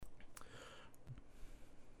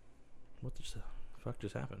What the fuck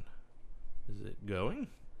just happened? Is it going?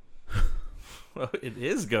 Oh, it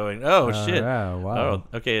is going. Oh, shit. Yeah, wow. Oh,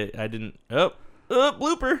 okay. I didn't. Oh,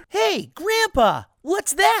 blooper. Hey, Grandpa,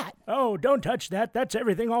 what's that? Oh, don't touch that. That's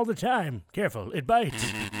everything all the time. Careful, it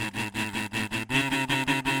bites.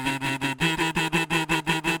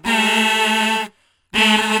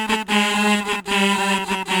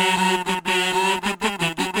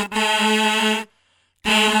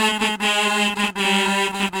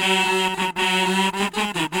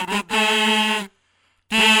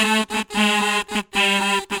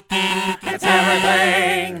 It's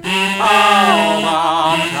everything all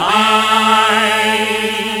the time.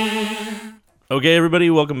 Okay, everybody,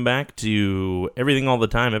 welcome back to Everything All the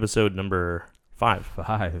Time, episode number 5.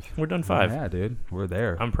 5. We're done 5. Yeah, dude. We're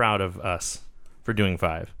there. I'm proud of us for doing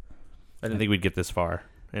 5. I didn't think we'd get this far,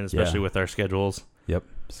 and especially with our schedules. Yep.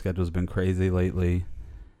 Schedule's been crazy lately.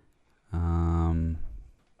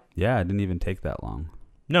 Yeah, it didn't even take that long.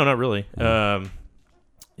 No, not really.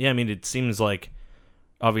 Yeah, I mean, it seems like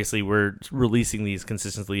obviously we're releasing these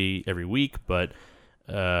consistently every week, but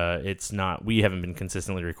it's not. We haven't been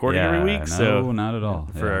consistently recording every week, so not at all.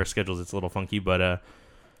 For our schedules, it's a little funky. But I'm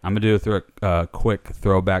gonna do a quick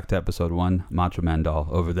throwback to episode 1, Macho Man doll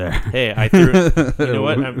over there. Hey, I threw. You know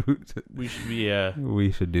what? We should be.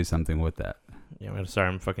 We should do something with that. Yeah, I'm sorry.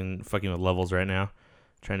 I'm fucking with levels right now,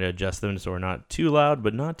 trying to adjust them so we're not too loud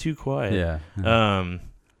but not too quiet. Yeah.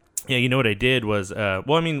 Yeah. You know what I did was,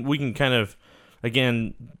 well, I mean, we can kind of,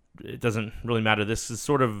 again, it doesn't really matter. This is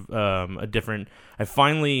sort of a different. I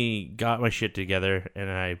finally got my shit together and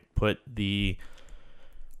I put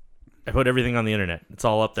everything on the internet. It's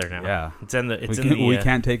all up there now. Yeah. It's in the. We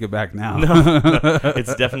can't take it back now. No,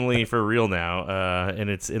 it's definitely for real now,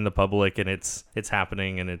 and it's in the public, and it's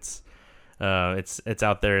happening, and it's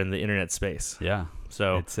out there in the internet space. Yeah.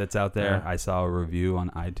 So it's out there. Yeah. I saw a review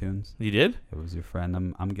on iTunes. You did? It was your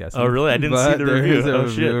friend. I'm guessing. Oh, really? I didn't see the review. There Oh,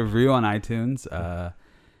 is shit. a review on iTunes.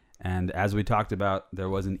 And as we talked about, there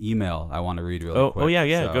was an email I want to read really quick. Oh,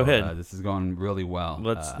 yeah. So, Go ahead. This is going really well.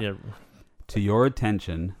 Yeah. To your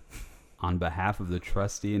attention, on behalf of the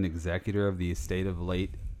trustee and executor of the estate of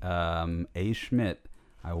late A. Schmidt,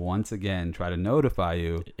 I once again try to notify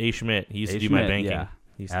you. A. Schmidt. He used to A. do my Schmidt, banking. yeah.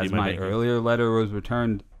 He used to As do my my banking. earlier letter was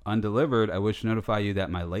returned undelivered, I wish to notify you that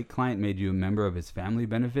my late client made you a member of his family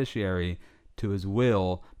beneficiary to his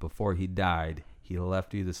will before he died. He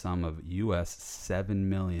left you the sum of US $7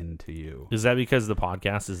 million to you. Is that because the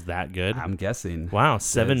podcast is that good? I'm guessing. Wow,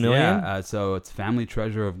 $7 million? Yeah, so it's family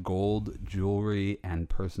treasure of gold, jewelry, and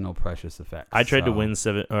personal precious effects. I tried to win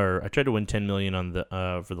 $10 million on the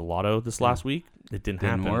for the lotto this last week. It didn't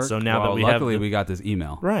happen. work. So now that we luckily have we got this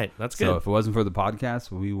email. Right, that's good. So if it wasn't for the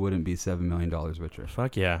podcast, we wouldn't be $7 million richer.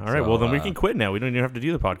 Fuck yeah. All right, So, well then we can quit now. We don't even have to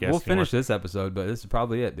do the podcast We'll anymore. finish this episode, but this is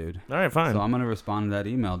probably it, dude. All right, fine. So I'm gonna respond to that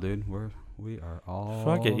email, dude. We are all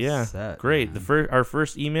Fuck it, yeah. set, Great. man. Our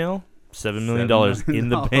first email, $7 million in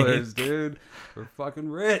the bank. Dude. We're fucking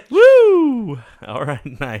rich. Woo! All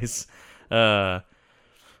right, nice. Wow,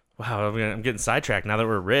 I'm getting sidetracked now that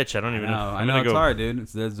we're rich. I don't even know. I know it's hard, dude.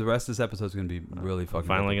 The rest of this episode's gonna be really fucking.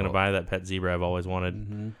 Finally difficult. gonna buy that pet zebra I've always wanted.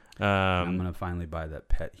 Mm-hmm. I'm gonna finally buy that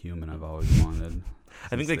pet human I've always wanted.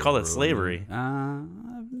 I think they call it slavery. I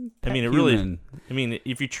mean,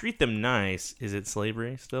 if you treat them nice, is it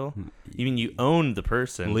slavery still? I mean, you own the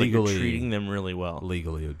person, Legally, but you're treating them really well.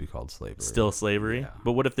 Legally, it would be called slavery. Still slavery? Yeah.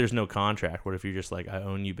 But what if there's no contract? What if you're just like, I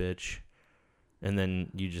own you, bitch, and then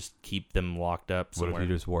you just keep them locked up somewhere? What if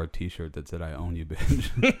you just wore a T-shirt that said "I own you,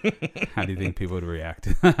 bitch"? How do you think people would react?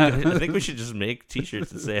 I think we should just make T-shirts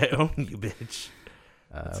that say "I own you, bitch."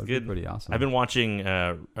 That's good. Pretty awesome. I've been watching.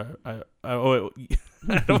 I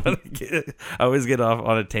don't want to get. I always get off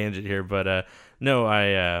on a tangent here, but no.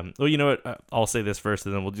 Well, you know what? I'll say this first,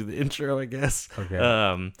 and then we'll do the intro, I guess. Okay.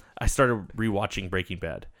 I started rewatching Breaking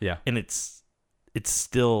Bad. Yeah. And it's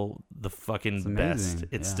still the fucking best.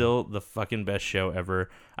 It's still the fucking best show ever.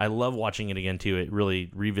 I love watching it again too. It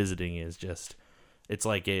really revisiting is just. It's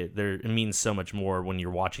like it means so much more when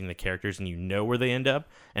you're watching the characters and you know where they end up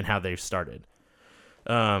and how they've started.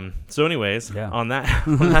 So anyways, on that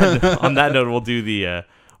note, we'll do the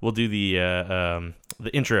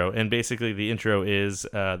intro, and basically the intro is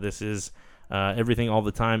this is Everything All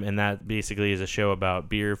the Time, and that basically is a show about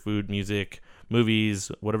beer, food, music,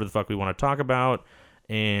 movies, whatever the fuck we want to talk about,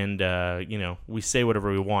 and we say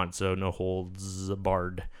whatever we want, so no holds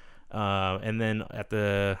barred. And then at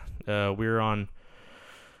the we're on.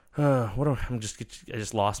 I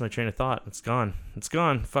just lost my train of thought. It's gone.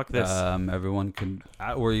 Fuck this. Everyone can.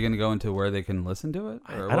 Were you gonna go into where they can listen to it?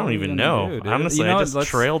 I don't even know. Honestly, I just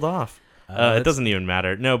trailed off. It doesn't even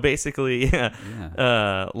matter. No, basically,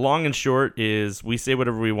 long and short is we say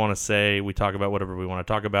whatever we want to say. We talk about whatever we want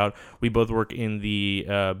to talk about. We both work in the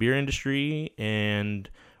beer industry, and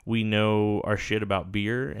we know our shit about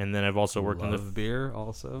beer. And then I've also worked in the beer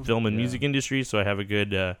also film and music industry, so I have a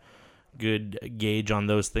good gauge on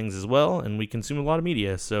those things as well. And we consume a lot of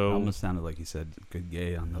media. So it almost sounded like you said good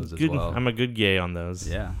gay on those as well. I'm a good gay on those.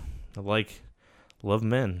 Yeah, love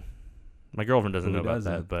men. My girlfriend doesn't know about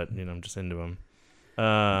that, but I'm just into them.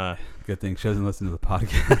 Good thing she doesn't listen to the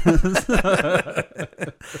podcast.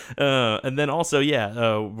 And then also,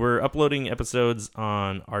 we're uploading episodes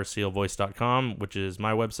on rclvoice.com, which is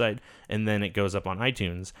my website, and then it goes up on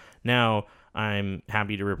iTunes. Now, I'm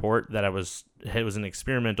happy to report that it was an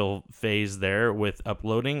experimental phase there with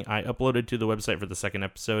uploading. I uploaded to the website for the second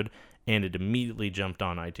episode, and it immediately jumped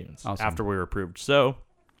on iTunes after we were approved. So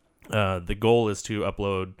the goal is to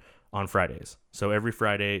upload on Fridays. So every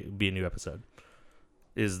Friday be a new episode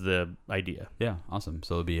is the idea. Yeah, awesome.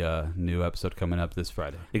 So there'll be a new episode coming up this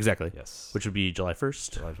Friday. Exactly. Yes. Which would be July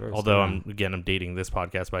 1st. July 1st. Although I'm dating this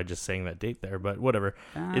podcast by just saying that date there, but whatever.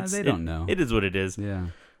 They don't know. It is what it is. Yeah.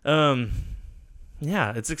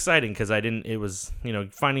 Yeah, it's exciting because it was,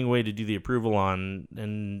 finding a way to do the approval on,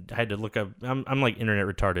 and I had to look up, I'm like internet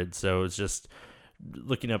retarded, so it's just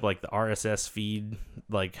looking up like the RSS feed,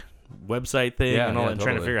 like website thing and all that, and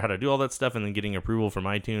trying to figure out how to do all that stuff, and then getting approval from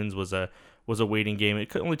iTunes was a waiting game.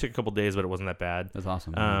 It only took a couple days, but it wasn't that bad. That's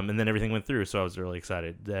awesome. And then everything went through, so I was really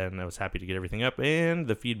excited, and I was happy to get everything up, and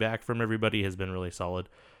the feedback from everybody has been really solid.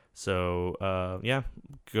 So,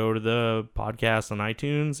 go to the podcast on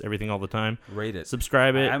iTunes, everything all the time. Rate it.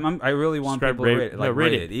 Subscribe it. I really want people to rate it. Like,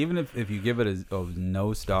 rate it. Even if you give it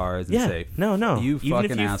no stars and say, no, you even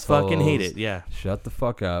fucking if you assholes, fucking hate it, shut the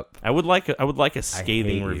fuck up. I would like a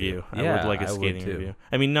scathing review. I would like a scathing review.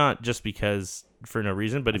 I mean, not just because for no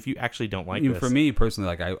reason, but if you actually don't like this. For me personally,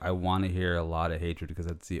 like I want to hear a lot of hatred because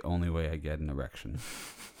that's the only way I get an erection.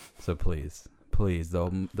 So please,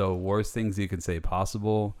 the worst things you can say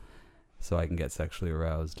possible, so I can get sexually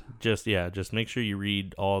aroused. Just make sure you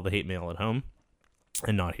read all the hate mail at home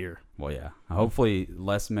and not here. Well, yeah. Hopefully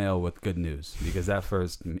less mail with good news, because that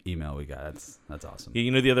first email we got, that's awesome.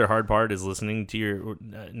 The other hard part is listening to your.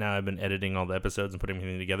 Now I've been editing all the episodes and putting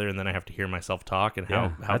everything together, and then I have to hear myself talk and how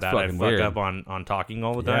bad I fuck weird. up on talking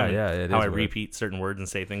all the time. Yeah, it how is I weird. repeat certain words and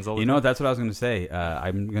say things all the time. You know what? That's what I was going to say.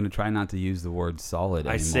 I'm going to try not to use the word solid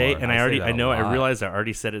anymore. I realized I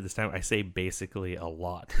already said it this time. I say basically a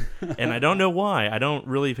lot, and I don't know why. I never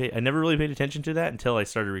really paid attention to that until I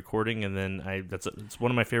started recording, and then it's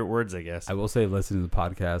one of my favorite words, I guess. I will say, listening to the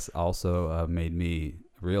podcast also made me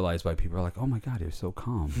realize why people are like, "Oh my god, you're so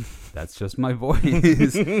calm." That's just my voice.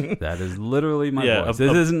 That is literally my voice.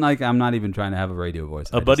 This isn't like I'm not even trying to have a radio voice.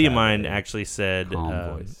 A buddy of mine actually said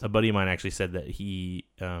that he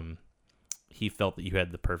felt that you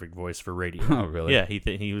had the perfect voice for radio. Oh, really? Yeah,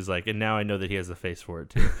 he was like, and now I know that he has the face for it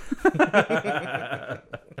too.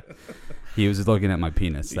 He was looking at my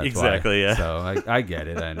penis. That's exactly. Why. Yeah. So I get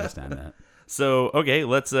it. I understand that. So okay,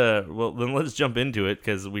 let's jump into it,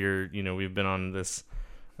 because we've been on this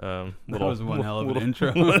that was one hell of an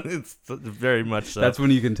intro. It's very much so. That's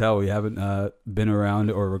when you can tell we haven't been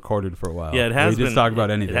around or recorded for a while. Yeah, it has been. We just talk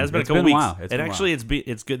about anything. It has been a couple weeks. While.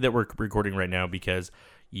 It's good that we're recording right now, because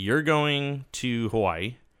you're going to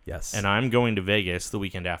Hawaii. Yes. And I'm going to Vegas the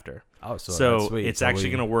weekend after. Oh, so that's sweet. It's actually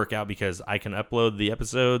going to work out, because I can upload the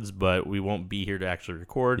episodes, but we won't be here to actually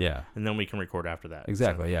record. Yeah. And then we can record after that.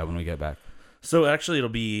 Exactly. So, yeah, when we get back. So actually, it'll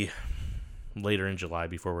be later in July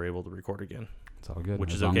before we're able to record again. It's all good.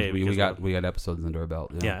 Which is okay. We got episodes under our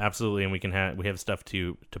belt. Yeah, absolutely, and we have stuff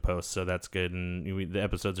to post, so that's good. And the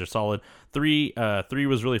episodes are solid. 3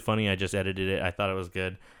 was really funny. I just edited it. I thought it was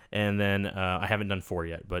good. And then I haven't done 4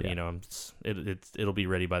 yet, but it'll be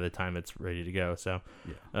ready by the time it's ready to go. So,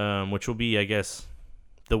 which will be, I guess,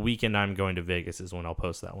 the weekend I'm going to Vegas is when I'll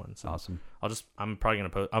post that one. So awesome. I'm probably gonna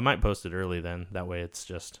post. I might post it early then. That way it's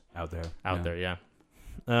just out there. Yeah.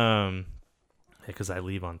 Because I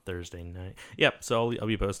leave on Thursday night. Yep. So I'll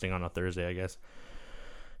be posting on a Thursday, I guess.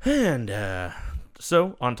 And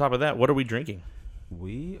so on top of that, what are we drinking?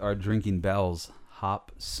 We are drinking Bell's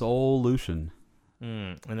Hop Solution.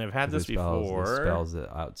 And I've had this before. This spells it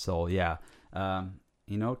out. Soul, yeah.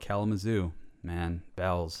 Kalamazoo, man,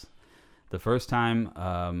 Bell's. The first time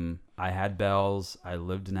I had Bell's, I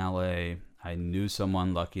lived in LA. I knew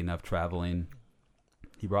someone lucky enough traveling.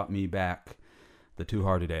 He brought me back the Two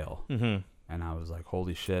Hearted Ale. Mm-hmm. And I was like,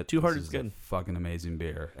 holy shit. Two Hearted is good. A fucking amazing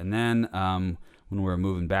beer. And then when we were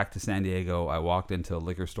moving back to San Diego, I walked into a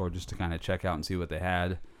liquor store just to kind of check out and see what they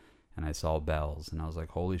had. And I saw Bell's. And I was like,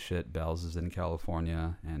 holy shit, Bell's is in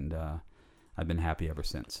California. And I've been happy ever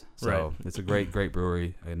since. So Right. it's a great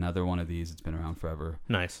brewery. Another one of these. It's been around forever.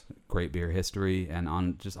 Nice. Great beer history, and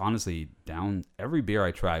honestly, down every beer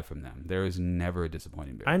I try from them, there is never a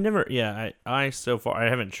disappointing beer. I so far I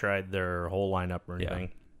haven't tried their whole lineup or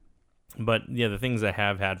anything. But yeah, the things I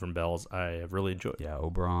have had from Bell's, I have really enjoyed. Yeah,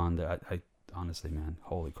 Oberon. I honestly, man,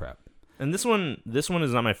 holy crap. And this one is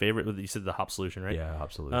not my favorite. You said the hop solution, right? Yeah,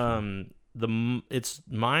 absolutely.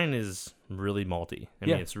 Mine is really malty. I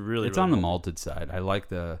mean, it's really on the malty. malted side. I like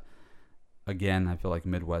again, I feel like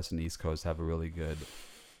Midwest and East Coast have a really good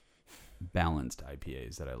balanced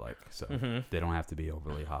IPAs that I like. So they don't have to be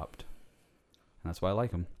overly hopped. And that's why I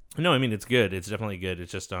like them. No, I mean, it's good. It's definitely good.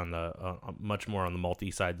 It's just on the much more on the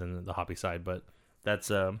malty side than the hoppy side, but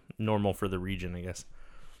that's normal for the region, I guess.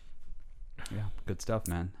 Yeah, good stuff,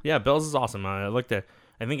 man. Yeah, Bell's is awesome. I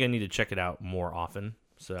think I need to check it out more often.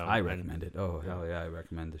 So I recommend it. Oh, hell yeah, I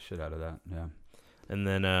recommend the shit out of that. Yeah. And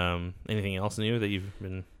then anything else new that you've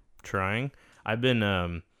been trying? I've been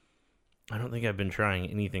I don't think I've been trying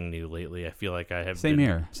anything new lately. I feel like I have. Same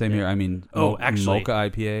here. I mean, actually, mocha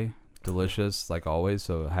IPA, delicious like always.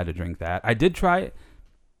 So I had to drink that. I did try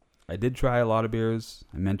a lot of beers.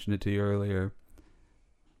 I mentioned it to you earlier.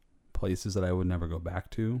 Places that I would never go back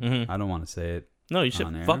to. I don't want to say it. No, you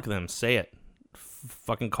should fuck them. Say it.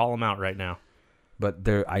 Fucking call them out right now. But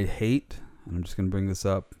I hate, and I'm just going to bring this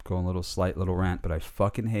up, go on a slight little rant, but I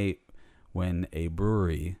fucking hate when a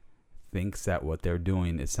brewery thinks that what they're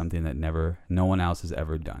doing is something that no one else has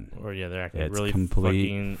ever done. Or they're acting It's really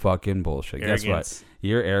complete fucking bullshit. arrogance. Guess what?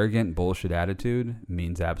 Your arrogant bullshit attitude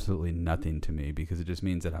means absolutely nothing to me because it just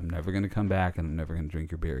means that I'm never going to come back and I'm never going to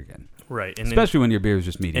drink your beer again. Right. And especially when your beer is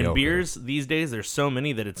just mediocre. And beers these days, there's so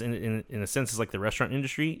many that it's in a sense, it's like the restaurant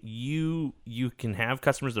industry. You can have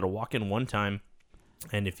customers that'll walk in one time,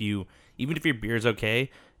 and even if your beer's okay,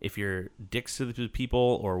 if you're dicks to the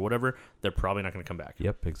people or whatever, they're probably not going to come back.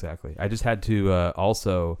 Yep, exactly. I just had to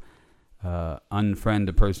also unfriend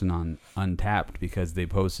a person on Untapped because they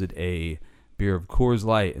posted a beer of Coors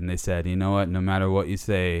Light, and they said, you know what, no matter what you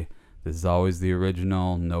say, this is always the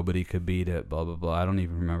original. Nobody could beat it, blah, blah, blah. I don't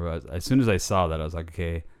even remember. As soon as I saw that, I was like,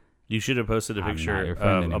 okay. You should have posted a I'm picture not your friend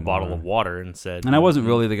of a anymore. bottle of water and said... And I wasn't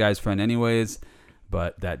really the guy's friend anyways,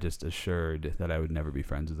 but that just assured that I would never be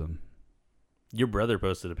friends with him. Your brother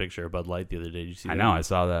posted a picture of Bud Light the other day. Did you see that? I know. I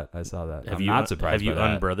saw that. I'm not surprised Have by you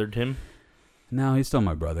that. unbrothered him? No, he's still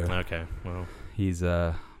my brother. Okay, well... He's,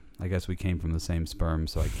 I guess we came from the same sperm,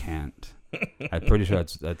 so I can't. I'm pretty sure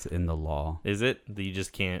that's in the law. Is it? That you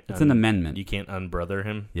just can't... It's an amendment. You can't unbrother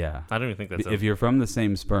him? Yeah. I don't even think that's... If you're from the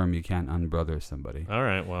same sperm, you can't unbrother somebody. All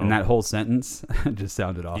right, well... And that whole sentence just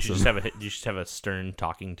sounded awesome. You should have a stern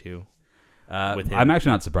talking to with him. I'm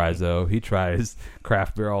actually not surprised, though. He tries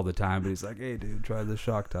craft beer all the time, but he's like, hey, dude, try this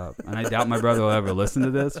Shock Top. And I doubt my brother will ever listen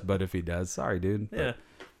to this, but if he does, sorry, dude. Yeah. But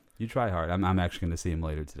you try hard. I'm actually going to see him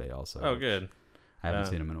later today also. Oh, good. I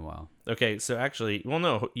haven't seen him in a while. Okay, so actually, well,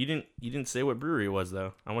 no, you didn't say what brewery it was,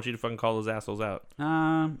 though. I want you to fucking call those assholes out.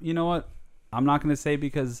 You know what? I'm not going to say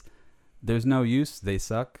because there's no use. They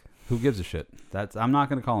suck. Who gives a shit? I'm not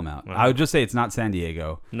going to call them out. Well, I would just say it's not San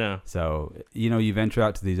Diego. No. So, you venture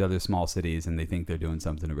out to these other small cities and they think they're doing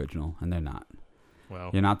something original, and they're not.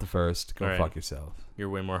 Well, You're not the first. Go all right. fuck yourself. You're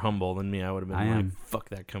way more humble than me. I would have been I like, am. fuck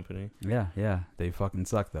that company. Yeah. They fucking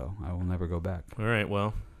suck, though. I will never go back. All right,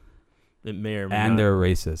 well, it may or may And not. they're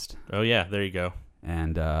racist. Oh, yeah, there you go.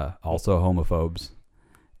 And also homophobes.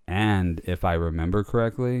 And if I remember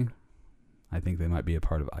correctly, I think they might be a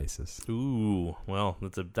part of ISIS. Ooh, well,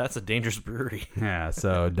 that's a dangerous brewery. Yeah,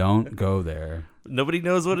 so don't go there. Nobody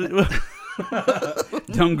knows what it...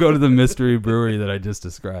 Don't go to the mystery brewery that I just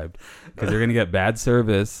described because you're going to get bad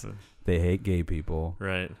service. They hate gay people.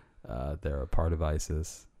 Right. They're a part of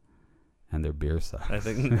ISIS, and their beer sucks. I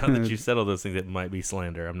think now that you said all those things, it might be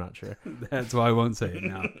slander. I'm not sure. That's why I won't say it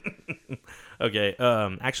now. Okay.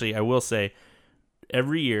 Actually, I will say,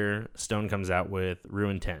 every year Stone comes out with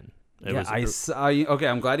Ruin 10. I saw. Okay,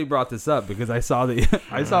 I'm glad you brought this up because I saw a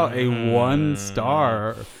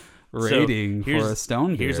 1-star rating for a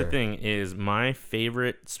Stone beer. Here's the thing: is my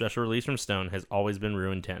favorite special release from Stone has always been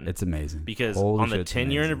Ruin 10. It's amazing because Holy on the shit, it's 10-year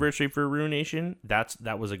amazing. anniversary for Ruination,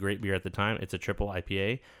 that was a great beer at the time. It's a triple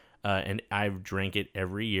IPA, and I've drank it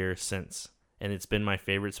every year since, and it's been my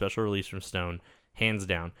favorite special release from Stone, hands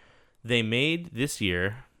down. They made this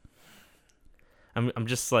year. I'm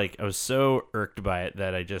just like, I was so irked by it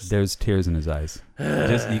that I just... There's tears in his eyes.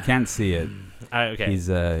 You can't see it. Okay. He's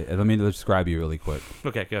let me describe you really quick.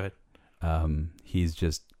 Okay, go ahead. He's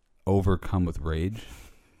just overcome with rage.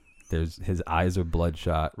 His eyes are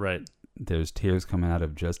bloodshot. Right. there's tears coming out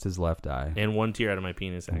of just his left eye. And one tear out of my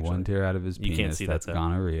penis, actually. One tear out of his penis. You can't see that's that,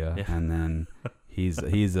 gonorrhea. Yeah. And then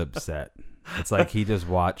he's upset. It's like he just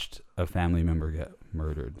watched a family member get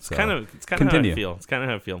murdered. It's kind of how I continue. feel. It's kind of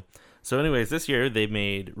how I feel. So anyways, this year they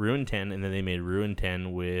made Ruin 10, and then they made Ruin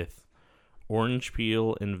 10 with orange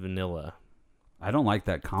peel and vanilla. I don't like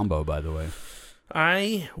that combo, by the way.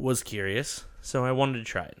 I was curious, so I wanted to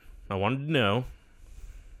try it. I wanted to know.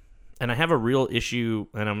 And I have a real issue,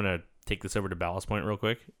 and I'm going to take this over to Ballast Point real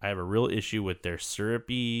quick. I have a real issue with their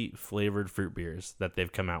syrupy flavored fruit beers that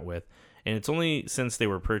they've come out with. And it's only since they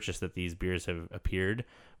were purchased that these beers have appeared,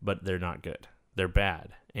 but they're not good. They're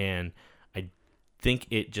bad. And I think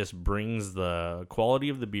it just brings the quality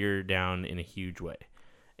of the beer down in a huge way.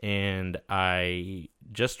 And I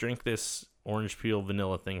just drank this orange peel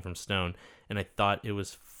vanilla thing from Stone, and I thought it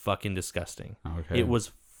was fucking disgusting. Okay. It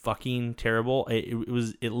was fucking terrible.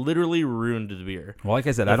 It literally ruined the beer. Well, like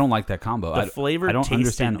I said, I don't like that combo. The flavor I don't tasted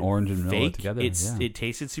understand orange and vanilla fake. together. It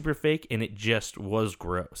tasted super fake, and it just was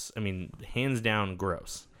gross. I mean, hands down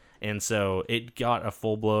gross. And so it got a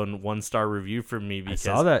full-blown 1-star review from me because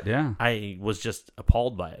I saw that, yeah. I was just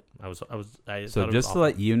appalled by it. I So just to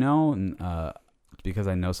let you know, and because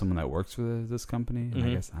I know someone that works for this company, and I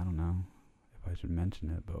Mhm. guess I don't know if I should mention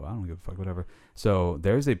it, but I don't give a fuck, whatever. So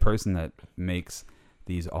there's a person that makes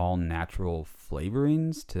these all natural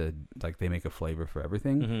flavorings to, like, they make a flavor for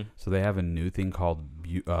everything. Mhm. So they have a new thing called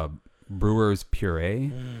Brewer's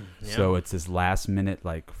Puree. Yeah. So it's this last minute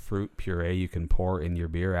like fruit puree you can pour in your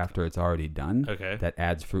beer after it's already done. Okay. That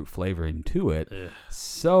adds fruit flavoring to it. Ugh.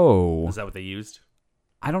 So Is that what they used?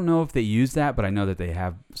 I don't know if they use that, but I know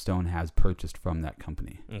that Stone has purchased from that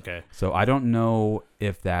company. Okay. So I don't know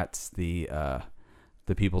if that's the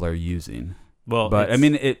people they're using. Well, But I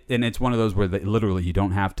mean, it's one of those where literally you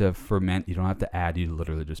don't have to ferment, you don't have to add, you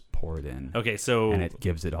literally just pour it in. okay, so And it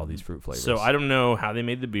gives it all these fruit flavors. So I don't know how they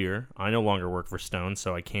made the beer. I no longer work for Stone,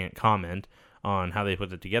 so I can't comment on how they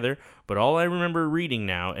put it together. But all I remember reading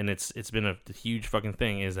now, and it's been a huge fucking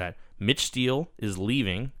thing, is that Mitch Steele is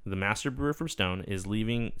leaving. The master brewer from Stone is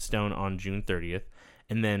leaving Stone on June 30th,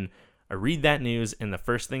 and then I read that news, and the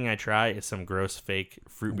first thing I try is some gross fake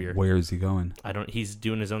fruit beer. Where is he going? He's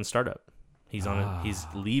doing his own startup. He's he's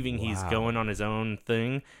leaving. Wow. He's going on his own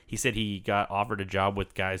thing. He said he got offered a job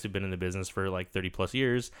with guys who've been in the business for like 30 plus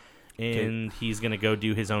years, and he's going to go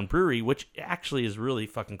do his own brewery, which actually is really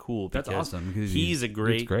fucking cool. That's awesome. Because He's a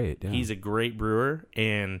great yeah. He's a great brewer,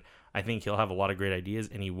 and I think he'll have a lot of great ideas,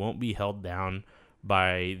 and he won't be held down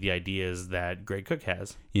by the ideas that Greg Cook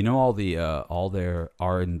has. You know, all their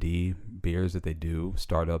R&D beers that they do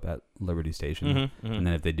start up at Liberty Station, and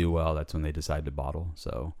then if they do well, that's when they decide to bottle.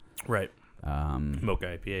 So Right.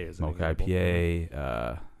 Mocha IPA is an Mocha example.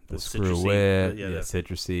 IPA, the Screw Citrusy, Wit, yeah,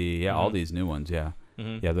 Citrusy, all these new ones, yeah.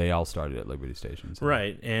 Yeah, they all started at Liberty Station. So.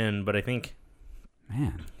 Right, but I think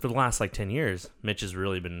Man, for the last like 10 years, Mitch has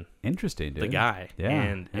really been interesting, dude. the guy. Yeah,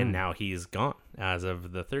 And yeah. now he's gone as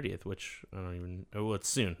of the 30th, which I don't even know. Well, it's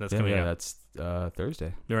soon. That's Yeah, coming out. that's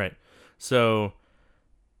Thursday. You're right. So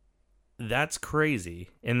that's crazy.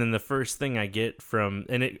 And then the first thing I get from,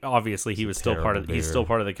 and it obviously he was still part of, he's still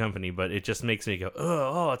part of the company, but it just makes me go,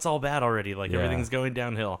 oh, it's all bad already. Like everything's going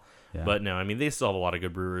downhill. Yeah. But no, I mean, they still have a lot of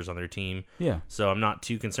good brewers on their team. Yeah. So I'm not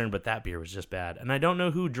too concerned, but that beer was just bad. And I don't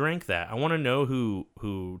know who drank that. I want to know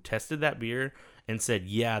who tested that beer and said,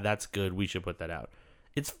 yeah, that's good. We should put that out.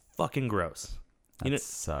 It's fucking gross. That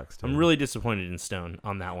sucks, dude. I'm really disappointed in Stone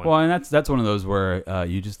on that one. Well, and that's one of those where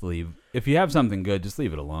you just leave. If you have something good, just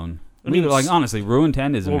leave it alone. I mean, like honestly, Ruin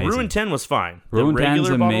 10 is amazing. Ruin 10 was fine. Ruin the 10 is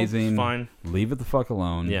regular bottle, amazing. Fine. Leave it the fuck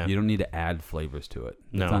alone. Yeah. You don't need to add flavors to it.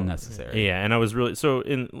 No. It's unnecessary. Yeah, and I was really, so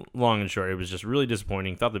in long and short, it was just really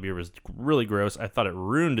disappointing. Thought the beer was really gross. I thought it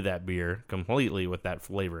ruined that beer completely with that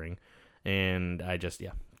flavoring. And I just,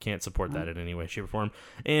 can't support that in any way, shape, or form.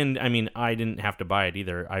 And I mean, I didn't have to buy it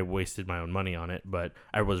either. I wasted my own money on it, but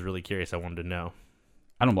I was really curious. I wanted to know.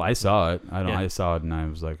 I saw it. Yeah. I saw it and I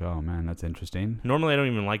was like, oh man, that's interesting. Normally, I don't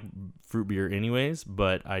even like fruit beer anyways,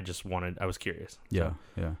 but I was curious. Yeah, So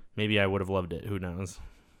yeah. maybe I would have loved it. Who knows?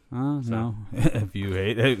 No. If you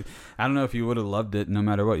hate it, I don't know if you would have loved it no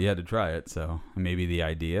matter what. You had to try it. So maybe the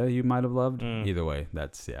idea you might have loved. Either way,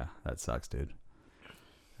 that sucks, dude.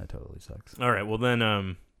 That totally sucks. All right. Well,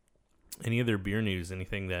 then, any other beer news?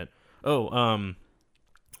 Anything that,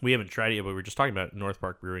 we haven't tried it yet, but we were just talking about North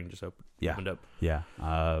Park Brewing just opened up. Yeah.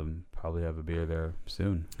 Probably have a beer there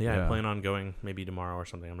soon. Yeah, I plan on going maybe tomorrow or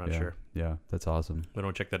something. I'm not sure. Yeah, that's awesome. But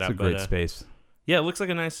don't check that It's out. a great space. Yeah, it looks like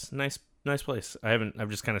a nice place. I've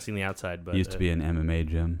just kind of seen the outside, but Used to be an MMA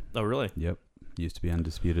gym. Oh, really? Yep. Used to be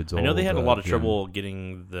Undisputed's I know they had a old, lot of gym. trouble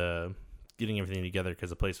getting the getting everything together because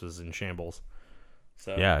the place was in shambles.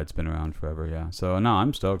 So Yeah, it's been around forever. Yeah. So no,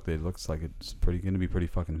 I'm stoked. It looks like it's going to be pretty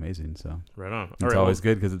fucking amazing. So right on. it's always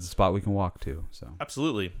good because it's a spot we can walk to. So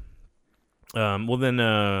absolutely. Well then,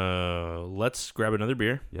 let's grab another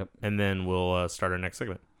beer. Yep. And then we'll start our next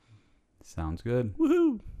segment. Sounds good.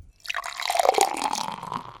 Woohoo!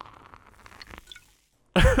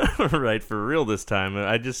 Right, for real this time.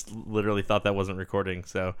 I just literally thought that wasn't recording.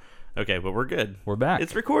 So, okay, but we're good. We're back.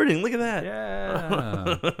 It's recording. Look at that.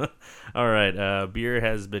 Yeah. All right. Beer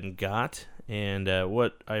has been got, and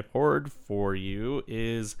what I poured for you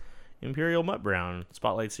is Imperial Mutt Brown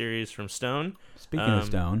Spotlight Series from Stone. Speaking of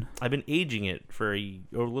Stone, I've been aging it for a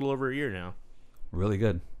little over a year now. really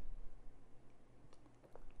good.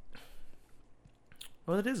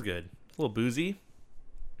 Well, it is good. It's a little boozy.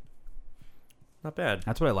 Not bad.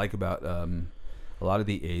 That's what I like about a lot of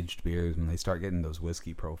the aged beers when they start getting those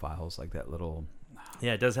whiskey profiles, like that little.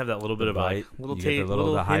 Yeah, it does have that little bit of bite. like little You get taste, the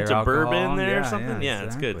little the higher hint of bourbon alcohol. there or something. Yeah,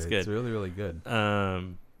 exactly. it's good. It's really, really good.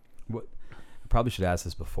 What? I probably should ask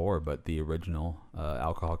this before, but the original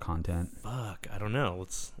alcohol content. Fuck, I don't know.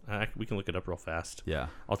 We can look it up real fast. Yeah.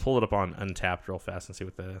 I'll pull it up on Untapped real fast and see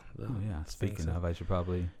what the Oh yeah. Speaking thing of, I should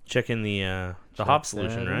probably check in the hop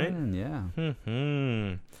solution, right? Yeah.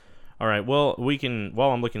 Hmm. All right. Well, we can.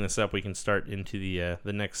 While I'm looking this up, we can start into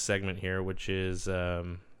the next segment here, which is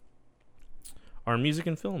our music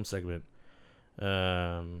and film segment.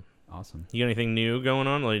 Awesome. You got anything new going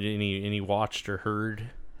on? Like any watched or heard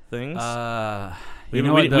things? We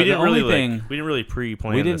didn't really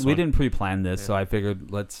pre-plan. We didn't pre-plan this, so I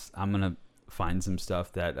figured I'm gonna find some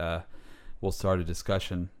stuff that we'll start a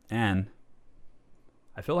discussion, and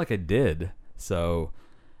I feel like I did. So,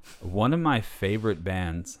 one of my favorite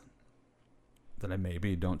bands that I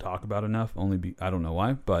maybe don't talk about enough, I don't know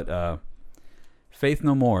why, but Faith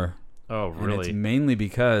No More. Oh, really? And it's mainly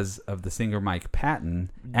because of the singer Mike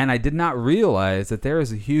Patton, and I did not realize that there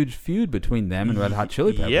is a huge feud between them and Red Hot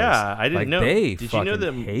Chili Peppers. Yeah, I didn't know. They did you know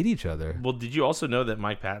that hate each other? Well, did you also know that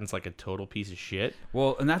Mike Patton's like a total piece of shit?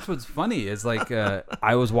 Well, and that's what's funny is like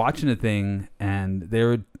I was watching a thing and they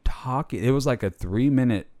were talking. It was like a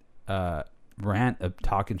 3-minute rant of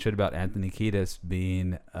talking shit about Anthony Kiedis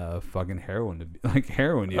being a fucking heroin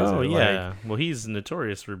user. Oh yeah, well he's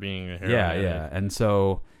notorious for being a heroin addict. Yeah, and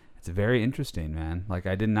so. It's very interesting, man. Like,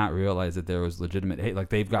 I did not realize that there was legitimate hate. Like,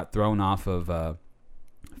 they've got thrown off of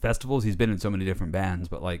festivals. He's been in so many different bands,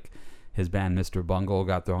 but, like, his band Mr. Bungle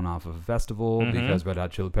got thrown off of a festival because Red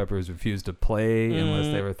Hot Chili Peppers refused to play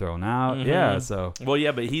unless they were thrown out. Yeah, so... Well,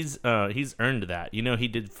 yeah, but he's earned that. You know, he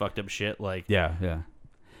did fucked up shit, like... Yeah.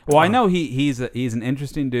 Well, I know he's an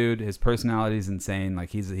interesting dude. His personality's insane.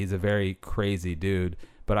 Like, he's a very crazy dude.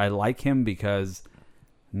 But I like him because...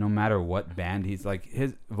 No matter what band he's like,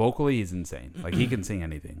 vocally he's insane. Like he can sing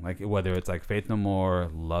anything. Like whether it's like Faith No More,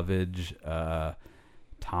 Lovage,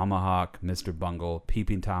 Tomahawk, Mr. Bungle,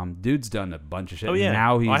 Peeping Tom. Dude's done a bunch of shit. Oh yeah.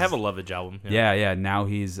 Now I have a Lovage album. Yeah. Now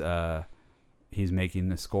he's making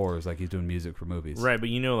the scores. Like he's doing music for movies. Right, but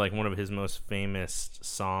you know, like one of his most famous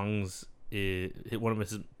songs is a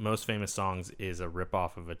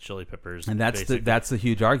ripoff of a Chili Peppers, and that's the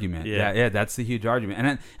huge argument. Yeah, that's the huge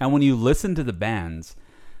argument. And when you listen to the bands.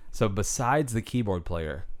 So besides the keyboard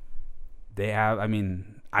player, they have. I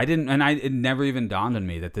mean, it never even dawned on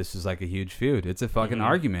me that this is like a huge feud. It's a fucking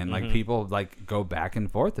argument. Like people like go back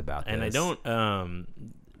and forth about this. And I don't.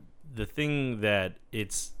 The thing that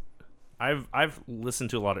I've listened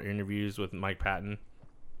to a lot of interviews with Mike Patton,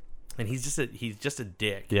 and he's just a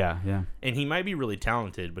dick. Yeah. And he might be really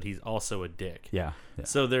talented, but he's also a dick. Yeah.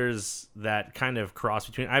 So there's that kind of cross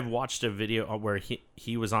between. I've watched a video where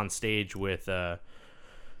he was on stage with.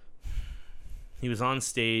 He was on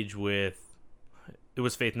stage with, it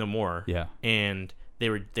was Faith No More. Yeah. And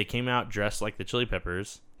they came out dressed like the Chili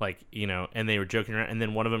Peppers, like, you know, and they were joking around. And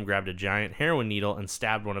then one of them grabbed a giant heroin needle and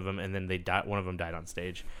stabbed one of them, and then one of them died on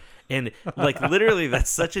stage. And like literally, that's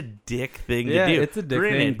such a dick thing to do. Yeah, it's a dick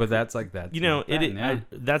thing, but that's like that. You know, I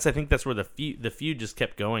think that's where the feud just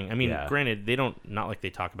kept going. I mean, granted, they not like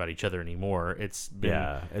they talk about each other anymore. It's been,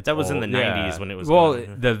 that was in the 90s when it was. Well,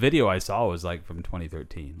 the video I saw was like from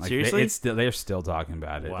 2013. Like, seriously, they're still talking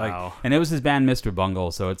about it. Wow. Like, and it was his band Mr.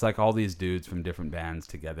 Bungle, so it's like all these dudes from different bands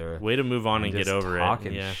together. Way to move on and get over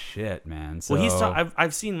talking it. Shit, man. So, well,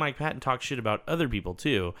 I've seen Mike Patton talk shit about other people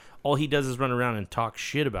too. All he does is run around and talk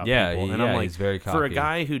shit about people. And I'm like, he's very cocky. For a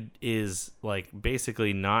guy who is like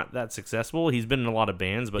basically not that successful, he's been in a lot of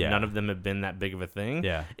bands, but none of them have been that big of a thing.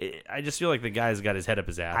 Yeah. I just feel like the guy's got his head up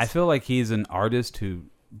his ass. I feel like he's an artist who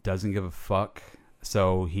doesn't give a fuck,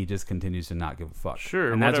 so he just continues to not give a fuck.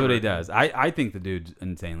 Sure. And that's what he does. I think the dude's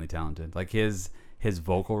insanely talented. Like his his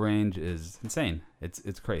vocal range is insane.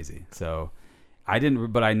 It's crazy. So I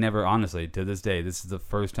didn't, but I never, honestly, to this day, this is the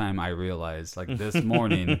first time I realized, like this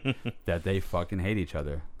morning, that they fucking hate each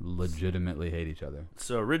other. Legitimately hate each other.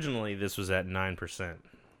 So originally this was at 9%.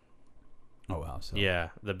 Oh wow. So Yeah,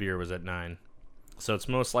 the beer was at 9. So it's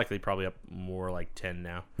most likely probably up more like 10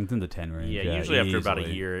 now. it's in the 10 range. Yeah, usually after about a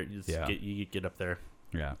easily. year, Yeah. you get up there.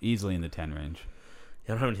 Yeah, easily in the 10 range.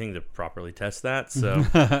 I don't have anything to properly test that, so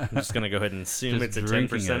I'm just going to go ahead and assume Just it's a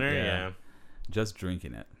drinking 10%er. it, Yeah. Just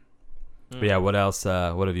drinking it. But yeah, what else?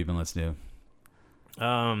 What have you been listening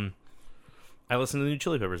to? I listened to the new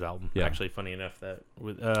Chili Peppers album. Yeah. Actually, funny enough that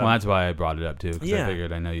with Well, that's why I brought it up too. Because yeah. I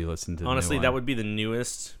figured I know you listened to. honestly, the new that one. would be the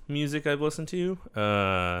newest music I've listened to.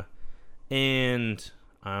 And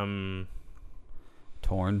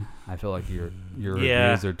torn. I feel like your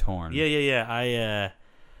Yeah. reviews are torn. yeah.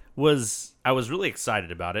 I was really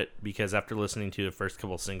excited about it because after listening to the first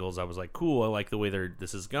couple singles, I was like, cool, I like the way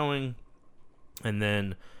this is going. And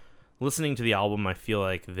then listening to the album, I feel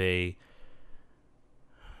like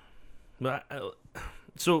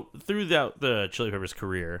so throughout the Chili Peppers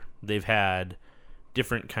career, they've had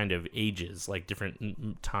different kind of ages, like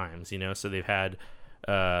different times, you know. So they've had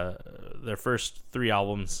their first 3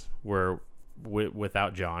 albums were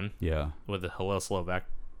without John, Yeah. with the Hillel Slovak,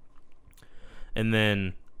 and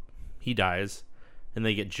then he dies, and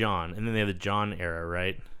they get John, and then they have the John era,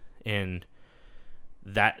 right? And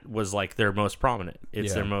that was like their most prominent. It's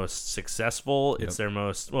Yeah. their most successful. It's Yep. their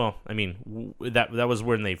most, well, I mean, that was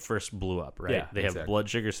when they first blew up, right? Yeah, they have exactly. Blood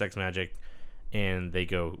Sugar Sex Magic, and they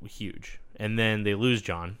go huge. And then they lose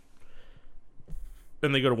John.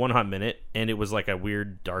 Then they go to One Hot Minute, and it was like a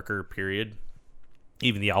weird, darker period.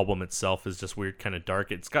 Even the album itself is just weird, kind of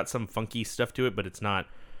dark. It's got some funky stuff to it, but it's not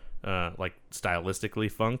like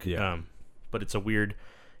stylistically funk. Yeah. But it's a weird,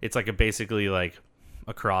 it's like basically like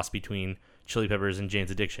a cross between Chili Peppers and Jane's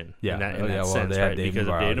Addiction. Yeah. In that well, sense, they had right? Dave Because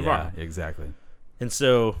of Navarro. Dave Navarro. Yeah, exactly. And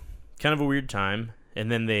so, kind of a weird time.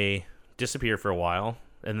 And then they disappear for a while.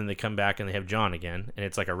 And then they come back and they have John again. And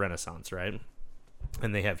it's like a renaissance, right?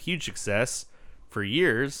 And they have huge success for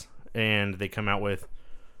years. And they come out with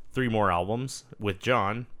 3 more albums with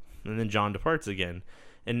John. And then John departs again.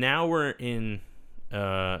 And now we're in...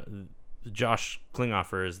 Josh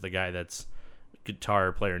Klinghoffer is the guy that's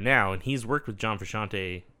guitar player now. And he's worked with John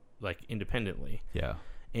Frusciante like independently. Yeah.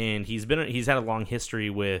 And he's had a long history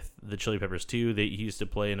with the Chili Peppers too. He used to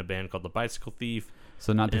play in a band called the Bicycle Thief.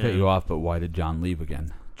 So not to cut you off, but why did John leave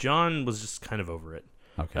again? John was just kind of over it.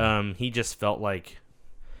 Okay. He just felt like,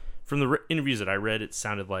 from the interviews that I read, it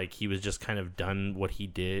sounded like he was just kind of done what he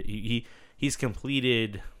did. He's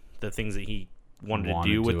completed the things that he wanted to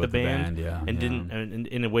do with the band, yeah, and yeah. didn't. And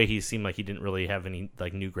in a way, he seemed like he didn't really have any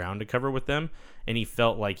like new ground to cover with them, and he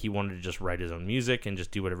felt like he wanted to just write his own music and just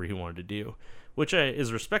do whatever he wanted to do, which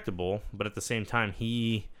is respectable. But at the same time,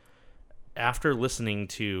 after listening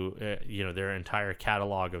to their entire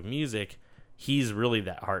catalog of music, he's really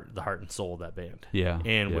the heart and soul of that band. Yeah.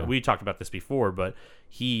 And yeah. we talked about this before, but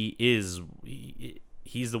he's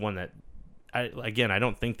the one that I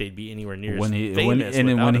don't think they'd be anywhere near when as famous when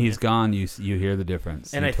without him. he's gone, you hear the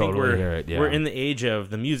difference. And you I think totally hear it. Yeah. we're in the age of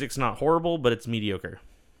the music's not horrible, but it's mediocre,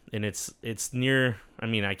 and it's near. I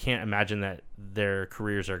mean, I can't imagine that their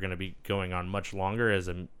careers are going to be going on much longer as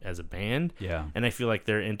a band. Yeah. And I feel like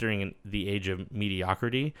they're entering the age of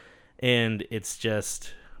mediocrity, and it's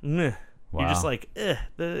just. Meh. You're just Wow. like, it's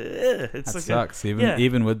That like sucks.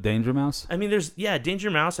 Even with Danger Mouse. I mean, Danger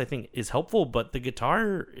Mouse I think is helpful, but the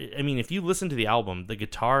guitar, I mean, if you listen to the album, the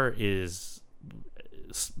guitar is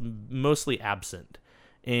mostly absent.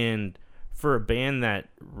 And for a band that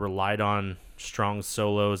relied on strong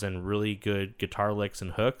solos and really good guitar licks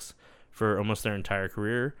and hooks for almost their entire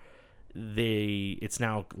career, it's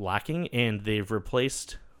now lacking, and they've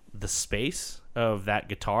replaced the space of that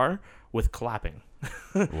guitar with clapping.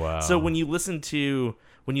 Wow. So when you listen to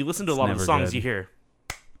a lot of the never songs, good. you hear,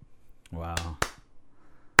 Wow.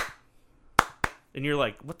 and you're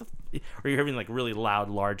like, what the? Or you're having like really loud,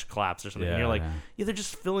 large claps or something. And you're like, yeah, they're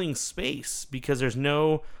just filling space because there's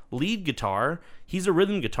no lead guitar. He's a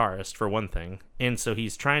rhythm guitarist for one thing, and so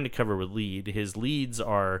he's trying to cover with lead. His leads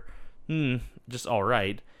are just all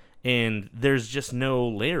right, and there's just no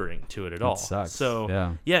layering to it at all. Sucks.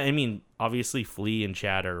 So yeah, I mean, obviously Flea and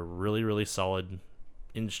Chad are really, really solid,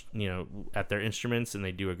 at their instruments, and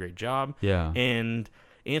they do a great job. Yeah. And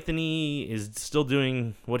Anthony is still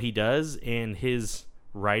doing what he does, and his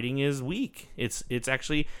writing is weak. It's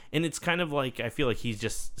actually, and it's kind of like, I feel like he's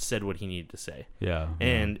just said what he needed to say. Yeah.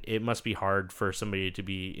 And it must be hard for somebody to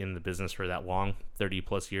be in the business for that long, 30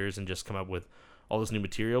 plus years, and just come up with all this new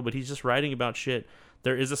material. But he's just writing about shit.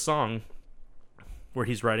 There is a song where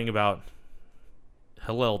he's writing about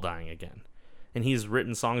Hillel dying again, and he's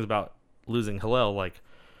written songs about losing Hillel like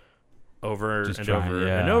over Just and trying, over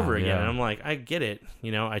yeah, and over again. yeah. And I'm like, I get it,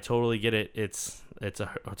 I totally get it. It's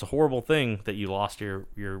a horrible thing that you lost your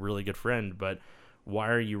really good friend, but why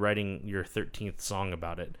are you writing your 13th song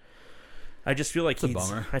about it? I just feel like It's a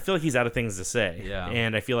bummer. I feel like he's out of things to say. Yeah.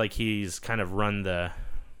 And I feel like he's kind of run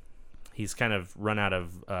out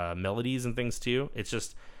of melodies and things too. It's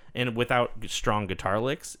just, and without strong guitar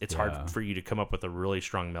licks, it's hard for you to come up with a really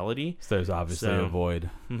strong melody. So there's obviously a void.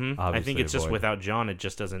 I think it's just without John, it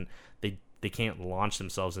just doesn't. They can't launch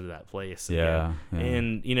themselves into that place. Yeah,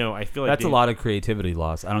 again. And I feel like that's a lot of creativity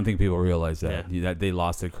lost. I don't think people realize that that they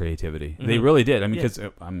lost their creativity. They really did. I mean, because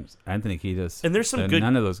Anthony Kiedis, and there's some good.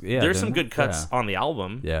 None of those. Yeah, there's some good cuts on the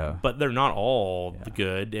album. Yeah, but they're not all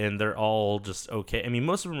good, and they're all just okay. I mean,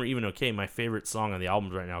 most of them are even okay. My favorite song on the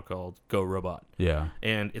album right now called "Go Robot." Yeah,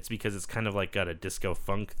 and it's because it's kind of like got a disco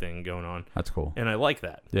funk thing going on. That's cool, and I like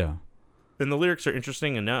that. Yeah, and the lyrics are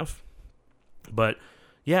interesting enough, but.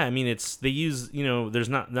 Yeah, I mean, they use, there's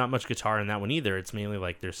not much guitar in that one either. It's mainly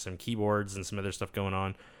like there's some keyboards and some other stuff going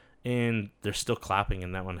on, and they're still clapping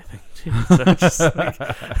in that one, I think, too. So it's just like,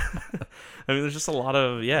 I mean, there's just a lot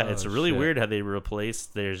of, it's really weird how they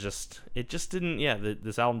replaced, it just didn't,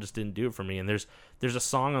 this album just didn't do it for me. And there's a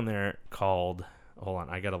song on there called, hold on,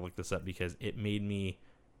 I gotta look this up because it made me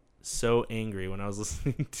so angry when I was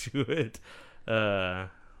listening to it.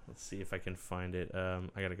 Let's see if I can find it.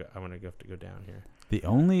 I'm gonna have to go down here. The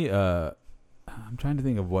only I'm trying to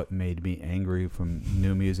think of what made me angry from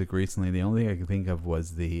new music recently. The only thing I can think of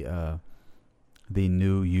was the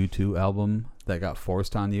new U2 album that got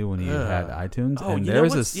forced on you when you had iTunes. Oh, and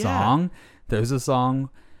there's a song. There's a song.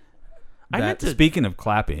 Speaking of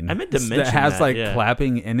clapping, I meant to mention that has that,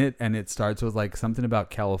 clapping in it, and it starts with like something about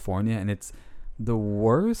California, and it's the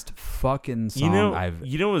worst fucking song I've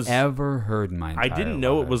ever heard in my entire life. I didn't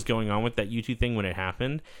know what was going on with that U2 thing when it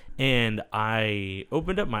happened, and I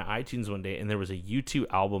opened up my iTunes one day, and there was a U2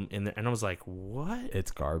 album in there, and I was like, "What? It's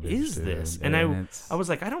garbage. Is dude. this?" And I was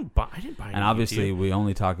like, I didn't buy. And obviously, U2. we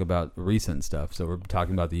only talk about recent stuff, so we're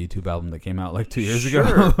talking about the YouTube album that came out like 2 years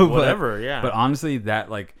Sure, ago. whatever, yeah. But honestly, that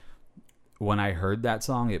when I heard that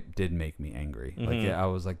song, it did make me angry. I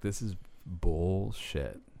was like, "This is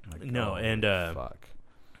bullshit." Like, no, and fuck.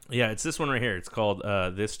 Yeah, it's this one right here. It's called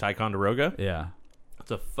 "This Ticonderoga." Yeah,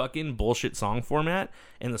 it's a fucking bullshit song format,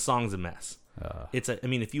 and the song's a mess. I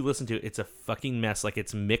mean, if you listen to it, it's a fucking mess. Like,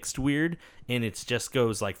 it's mixed weird, and it just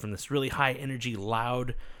goes like from this really high energy,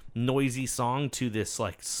 loud, noisy song to this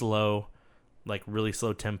like slow, like really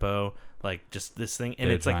slow tempo, like just this thing. And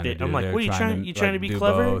it's like I'm like, what are you trying? You trying to be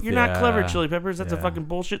clever? Both. You're not clever, Chili Peppers. That's a fucking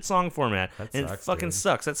bullshit song format, and it fucking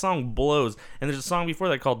sucks. That song blows. And there's a song before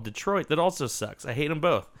that called Detroit that also sucks. I hate them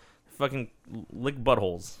both. Fucking lick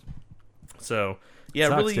buttholes. So. Yeah,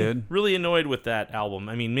 sucks, dude. Really annoyed with that album.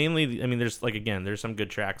 I mean, mainly, there's there's some good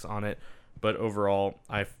tracks on it, but overall,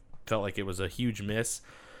 I felt like it was a huge miss.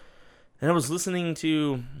 And I was listening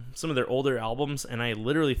to some of their older albums, and I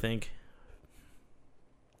literally think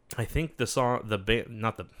the song,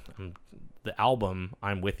 the album,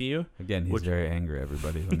 "I'm With You." Again, he's very angry.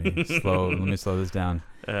 Everybody, let me slow this down.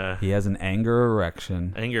 He has an anger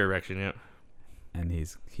erection. Anger erection, yeah. And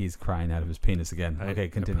he's crying out of his penis again. Okay,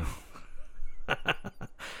 continue.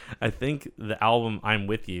 I think the album "I'm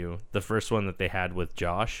With You," the first one that they had with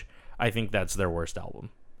Josh, I think that's their worst album.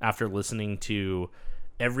 After listening to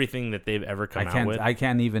everything that they've ever come out with, I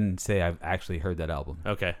can't even say I've actually heard that album.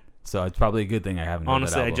 Okay, so it's probably a good thing I haven't.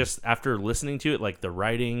 Honestly, heard that album. I just after listening to it, like the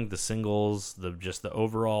writing, the singles, the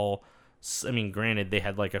overall. I mean, granted, they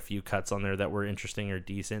had like a few cuts on there that were interesting or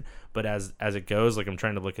decent, but as it goes, like I'm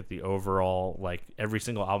trying to look at the overall, like every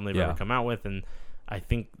single album they've ever come out with, and I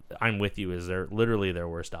think "I'm With You" is literally their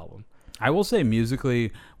worst album. I will say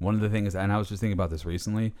musically, one of the things, and I was just thinking about this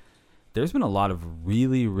recently, there's been a lot of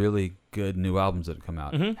really, really good new albums that have come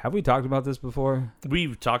out. Mm-hmm. Have we talked about this before?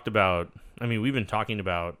 We've talked about, we've been talking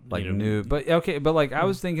about like new, but okay, but like I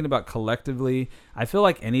was thinking about collectively, I feel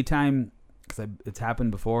like anytime, because it's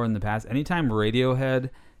happened before in the past, anytime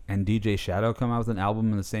Radiohead and DJ Shadow come out with an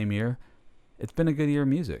album in the same year, it's been a good year of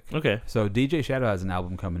music. Okay. So DJ Shadow has an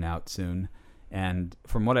album coming out soon. And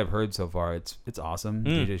from what I've heard so far, it's awesome.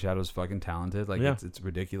 DJ Shadow's fucking talented. Like it's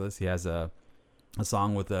ridiculous. He has a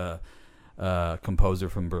song with a composer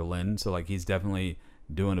from Berlin, so like he's definitely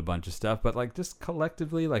doing a bunch of stuff. But like just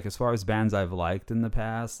collectively, like as far as bands I've liked in the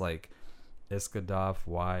past, like Iskadov,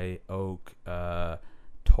 White Oak,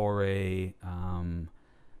 Torre,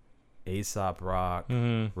 Aesop Rock,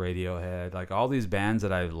 Radiohead, like all these bands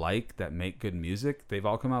that I like that make good music, they've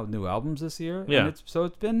all come out with new albums this year. Yeah. And it's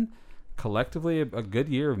been collectively a good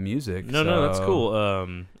year of music. No, that's cool.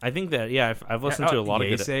 I think that I've listened to a lot of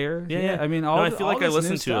good. Yaysayer. Yeah. I mean, I feel like I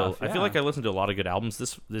listened to. Stuff, I feel like I listened to a lot of good albums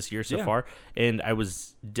this year so far, and I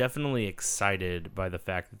was definitely excited by the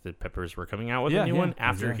fact that the Peppers were coming out with a new one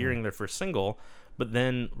after hearing their first single. But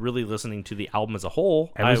then really listening to the album as a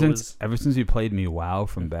whole, ever since you played me "Wow"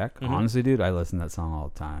 from Beck, honestly, dude, I listen to that song all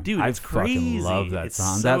the time. Dude, it's fucking crazy. love that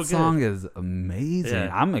song. So that good. song is amazing.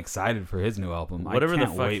 Yeah. I'm excited for his new album. Whatever I the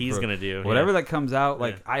can't fuck wait he's for gonna do, whatever that comes out.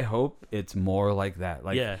 Like, I hope it's more like that.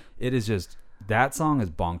 Like, Yeah. it is just that song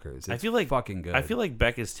is bonkers. It's I feel like fucking good. I feel like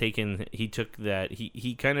Beck he took that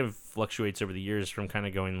he kind of fluctuates over the years from kind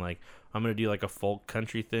of going like, I'm gonna do like a folk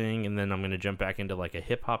country thing, and then I'm gonna jump back into like a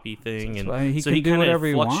hip hoppy thing, and he so can he do kind whatever of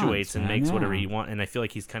he fluctuates wants, and man, makes yeah. whatever he wants. And I feel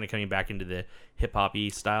like he's kind of coming back into the hip hoppy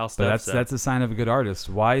style But stuff. that's a sign of a good artist.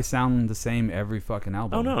 Why sound the same every fucking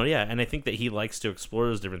album? Oh no, yeah, and I think that he likes to explore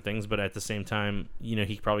those different things, but at the same time,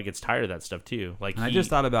 he probably gets tired of that stuff too. Like I just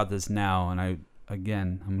thought about this now, and I'm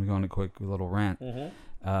gonna go on a quick little rant.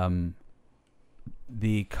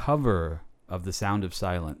 The cover of The Sound of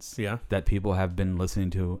Silence that people have been listening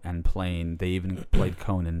to and playing. They even played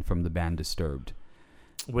Conan from the band Disturbed.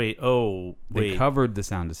 Wait. They covered The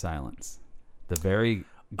Sound of Silence. The very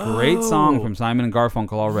great song from Simon and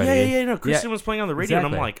Garfunkel already. Yeah. No, Kristen was playing on the radio,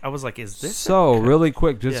 exactly. and I was like, is this so really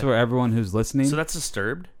quick, just for everyone who's listening? So that's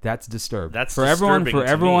Disturbed? That's Disturbed. That's for everyone. disturbing For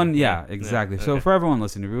to everyone, me. yeah, exactly. Yeah, So okay. for everyone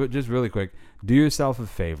listening, just really quick, do yourself a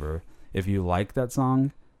favor. If you like that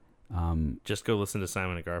song, just go listen to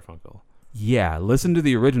Simon and Garfunkel. yeah, listen to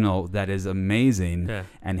the original. That is amazing. Yeah.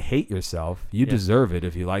 And hate yourself. You deserve it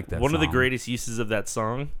if you like that One song. of the greatest uses of that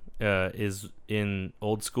song is in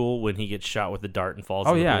Old School when he gets shot with a dart and falls.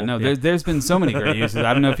 Oh in the yeah, pool. no, there's been so many great uses.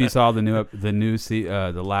 I don't know if you saw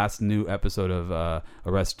the last new episode of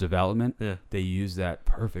Arrested Development. Yeah. They use that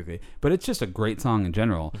perfectly. But it's just a great song in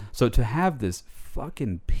general. So to have this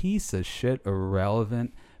fucking piece of shit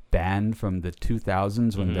irrelevant band from the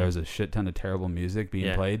 2000s when there's a shit ton of terrible music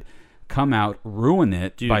being played come out, ruin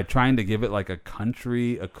it by trying to give it like a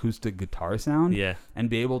country acoustic guitar sound and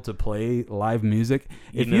be able to play live music.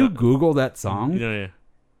 If you Google that song,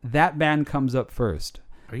 that band comes up first.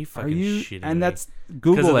 Are you fucking shitting And me? that's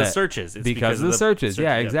Google because of it. the searches. It's because of the searches.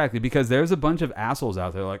 Yeah, exactly. Because there's a bunch of assholes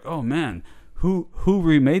out there like, oh man, who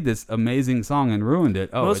remade this amazing song and ruined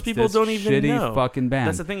it? Oh, most people don't even shitty know. Fucking band.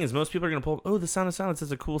 That's the thing is most people are gonna pull. Oh, The Sound of Silence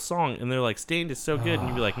is a cool song, and they're like, Stained is so good, and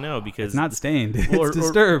you'd be like, no, because it's not Stained. Or It's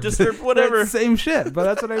Disturbed. Disturbed, whatever. It's the same shit. But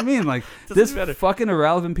that's what I mean. Like this fucking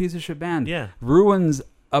irrelevant piece of shit band ruins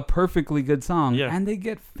a perfectly good song, and they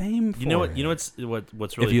get fame for it. You know what's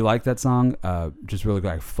really. If you like that song, just really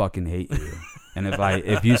quick, I fucking hate you. And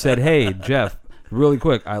if you said, hey Jeff, really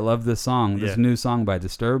quick, I love this song, this new song by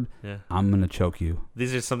Disturbed, I'm gonna choke you.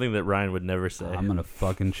 These are something that Ryan would never say. I'm gonna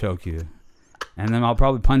fucking choke you. And then I'll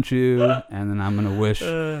probably punch you, and then I'm gonna wish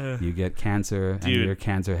you get cancer, and your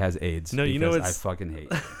cancer has AIDS. No, you know I fucking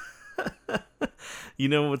hate you. You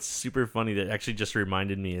know what's super funny that actually just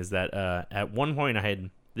reminded me is that at one point I had...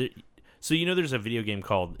 So there's a video game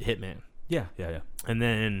called Hitman. Yeah. And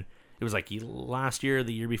then it was like last year or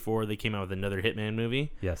the year before they came out with another Hitman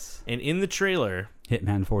movie. Yes. And in the trailer...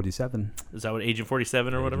 Hitman 47. Is that what, Agent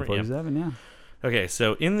 47 or whatever? 47, yeah. Okay,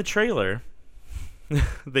 so in the trailer,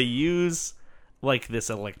 they use like this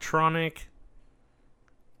electronic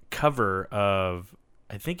cover of,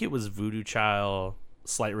 I think it was Voodoo Child,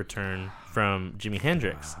 Slight Return from Jimi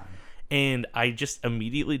Hendrix. And I just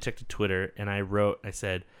immediately took to Twitter and I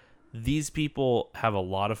said, these people have a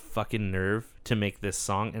lot of fucking nerve to make this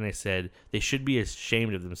song, and I said they should be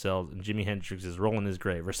ashamed of themselves, and Jimi Hendrix is rolling his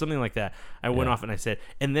grave or something like that. I went off and I said,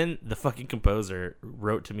 and then the fucking composer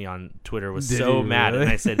wrote to me on Twitter, was so mad, and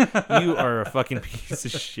I said, you are a fucking piece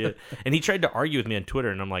of shit. And he tried to argue with me on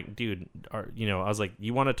Twitter, and I'm like, dude, I was like,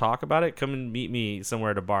 you want to talk about it? Come and meet me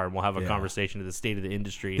somewhere at a bar, and we'll have a conversation to the state of the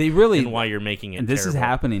industry. They really, and why you're making it. And this terrible. is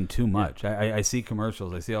happening too much. I see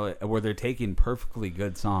commercials. I see where they're taking perfectly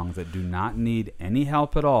good songs that do not need any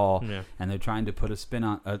help at all, and they're trying to put a spin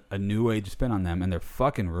on a new age spin on them, and they're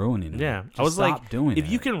fucking ruining them. Yeah, Just I was stop like, doing if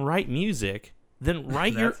it. you can write music, then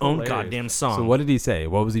write your own goddamn song. So what did he say?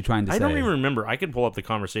 What was he trying to say? I don't even remember. I could pull up the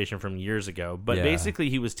conversation from years ago, but basically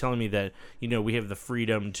he was telling me that we have the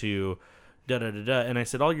freedom to da da da da, and I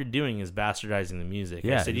said all you're doing is bastardizing the music.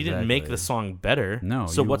 I said you didn't make the song better. No,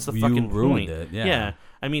 so what's the fucking ruined point? It. Yeah.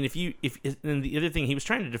 I mean, and the other thing, he was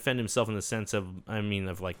trying to defend himself in the sense of,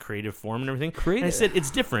 of like creative form and everything. And I said,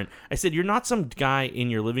 it's different. I said, you're not some guy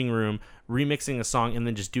in your living room remixing a song and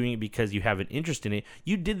then just doing it because you have an interest in it.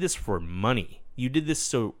 You did this for money. You did this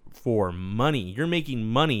so for money. You're making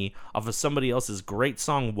money off of somebody else's great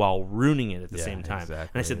song while ruining it at the Yeah, same time. exactly.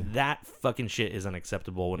 And I said that fucking shit is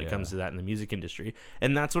unacceptable when it comes Yeah. to that in the music industry.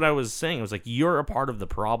 And that's what I was saying. I was like, you're a part of the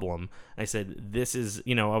problem. I said, this is,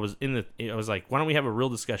 I was like, why don't we have a real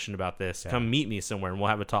discussion about this? Come meet me somewhere and we'll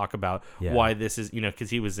have a talk about why this is, because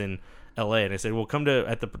he was in LA, and I said, well, come to,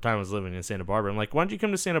 at the time I was living in Santa Barbara, I'm like, why don't you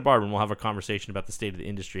come to Santa Barbara and we'll have a conversation about the state of the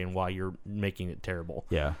industry and why you're making it terrible.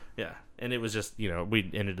 Yeah. And it was just,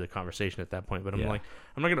 we ended the conversation at that point. But I'm like,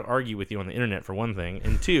 I'm not going to argue with you on the internet, for one thing.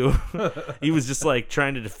 And two, he was just like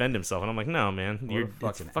trying to defend himself. And I'm like, no, man,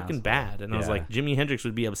 it's fucking bad. And I was like, Jimi Hendrix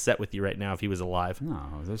would be upset with you right now if he was alive.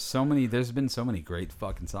 No, there's been so many great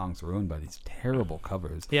fucking songs ruined by these terrible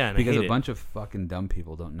covers. Yeah, and because a bunch of fucking dumb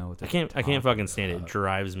people don't know what they're I can't fucking stand it. It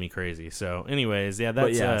drives me crazy. So anyways,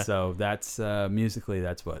 so that's musically,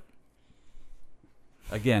 that's what.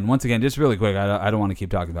 Once again, just really quick, I don't want to keep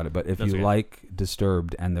talking about it, but if you like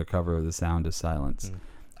Disturbed and their cover of The Sound of Silence,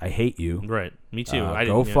 I hate you. Right. Me too.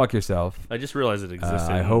 Go fuck yourself. I just realized it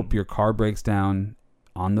existed. I hope your car breaks down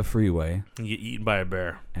on the freeway. You get eaten by a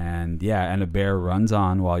bear. And a bear runs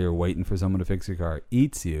on while you're waiting for someone to fix your car,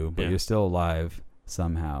 eats you, but you're still alive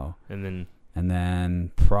somehow. And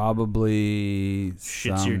then probably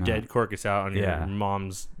shits your dead carcass out on your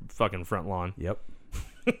mom's fucking front lawn. Yep.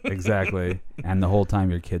 Exactly. And the whole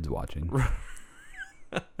time your kid's watching.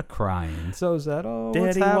 Crying. So is that,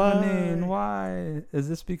 what's happening? Why? Is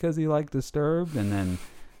this because he liked Disturbed? And then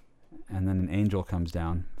an angel comes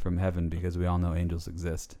down from heaven, because we all know angels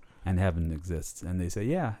exist and heaven exists. And they say,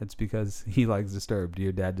 yeah, it's because he likes Disturbed.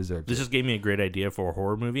 Your dad deserves This it. just gave me a great idea for a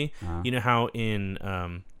horror movie. You know how in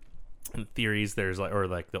theories there's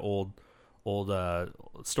the old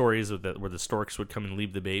stories where the storks would come and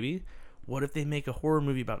leave the baby? What if they make a horror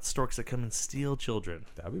movie about storks that come and steal children?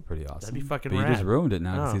 That'd be pretty awesome. That'd be fucking rad. rad. You just ruined it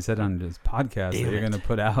now, because he said on his podcast that you're going to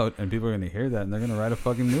put out, and people are going to hear that, and they're going to write a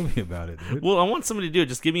fucking movie about it, dude. Well, I want somebody to do it.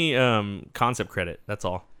 Just give me concept credit. That's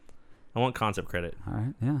all. I want concept credit. All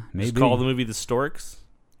right, yeah, maybe. Just call the movie The Storks,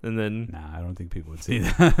 and then... Nah, I don't think people would see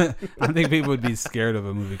that. I think people would be scared of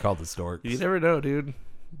a movie called The Storks. You never know, dude.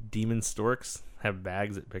 Demon storks have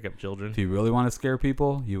bags that pick up children. If you really want to scare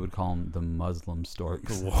people, you would call them the Muslim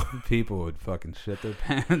storks. People would fucking shit their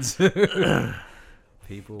pants.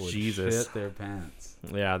 People would shit their pants.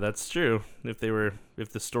 Yeah, that's true. If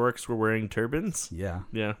the storks were wearing turbans. Yeah.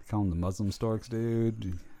 Call them the Muslim storks,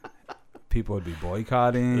 dude. People would be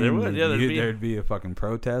boycotting. There would, there'd be a fucking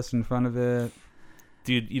protest in front of it.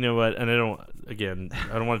 Dude, you know what? And I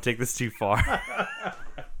don't want to take this too far.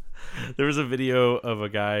 There was a video of a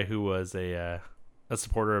guy who was a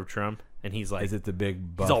supporter of Trump, and he's like, is it the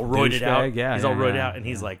big buff he's all roided out? Yeah, he's all roided out, and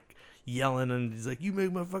he's like yelling, and he's like, "You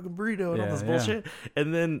make my fucking burrito," and all this bullshit.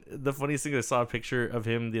 And then the funniest thing, I saw a picture of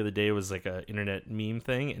him the other day, was like a internet meme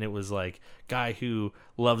thing, and it was like, guy who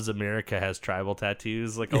loves America has tribal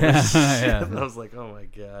tattoos, like all this shit. And I was like, oh my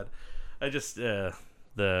god. I just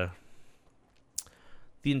the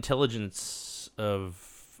intelligence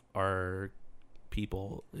of our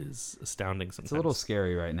people is astounding sometimes. It's a little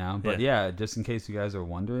scary right now, but just in case you guys are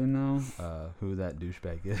wondering though, who that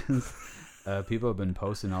douchebag is, people have been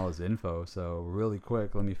posting all his info, so really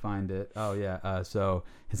quick, let me find it. So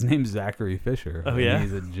his name's Zachary Fisher. Oh yeah,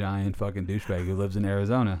 he's a giant fucking douchebag who lives in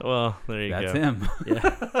Arizona. Well, there you go. That's him.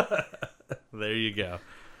 Yeah. There you go.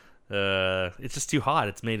 It's just too hot.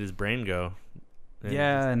 It's made his brain go.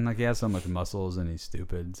 And like he has so much muscles and he's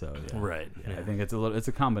stupid, so right. Yeah. I think it's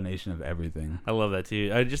a combination of everything. I love that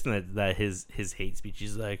too. I just think that his hate speech.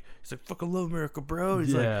 He's like fucking love America, bro.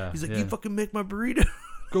 He's like you fucking make my burrito.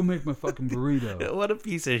 Go make my fucking burrito. What a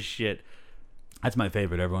piece of shit. That's my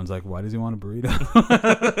favorite. Everyone's like, why does he want a burrito?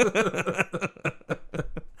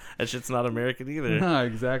 That shit's not American either. No,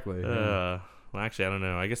 exactly. Well, actually, I don't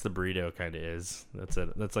know. I guess the burrito kind of is. That's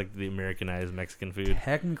it. That's like the Americanized Mexican food.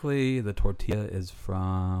 Technically, the tortilla is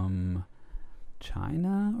from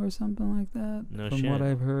China or something like that. No from shit. What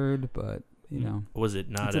I've heard, but you know, was it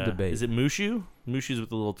not it's a debate? Is it mushu? Mushu's with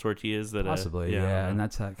the little tortillas that possibly, and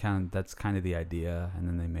that's kind of the idea. And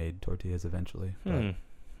then they made tortillas eventually. But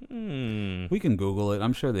we can Google it.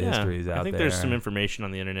 I'm sure the history is out there. I think there's some information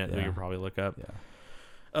on the internet that we could probably look up.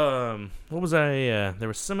 Yeah. What was I? There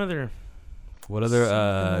was some other. What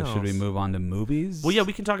other? Should we move on to movies? Well, yeah,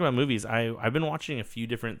 we can talk about movies. I've been watching a few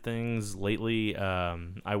different things lately.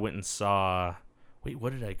 I went and saw. Wait,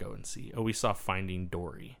 what did I go and see? Oh, we saw Finding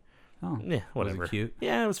Dory. Oh, yeah, whatever. Was it cute?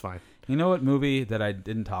 Yeah, it was fine. You know what movie that I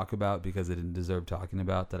didn't talk about because it didn't deserve talking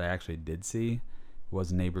about that I actually did see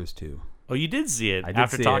was Neighbors 2. Oh, you did see it I did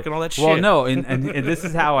after see talking it. all that shit. Well, no, and this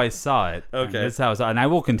is how I saw it. Okay. This is how I saw it. And I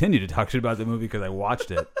will continue to talk shit about the movie because I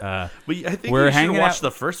watched it. But I think we're you should hanging watch out-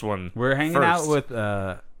 the first one. We're hanging first. out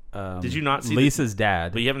with Did you not see Lisa's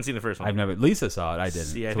dad. But you haven't seen the first one. I've never. Lisa saw it. I didn't.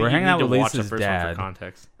 See, I So think we're you hanging need out to with watch the Lisa's first one dad, for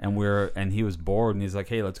context. and he was bored, and he's like,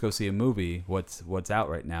 "Hey, let's go see a movie. What's out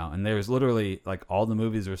right now?" And there's literally like all the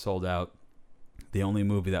movies are sold out. The only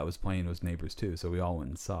movie that was playing was Neighbors 2, so we all went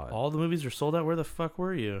and saw it. All the movies are sold out. Where the fuck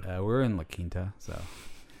were you? We're in La Quinta, so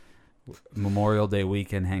Memorial Day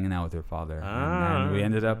weekend, hanging out with her father, and we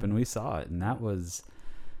ended up and we saw it, and that was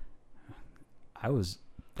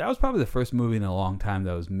probably the first movie in a long time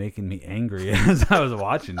that was making me angry as I was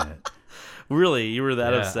watching it. Really, you were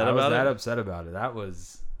that upset I was about that it? upset about it. That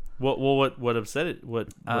was What upset it? What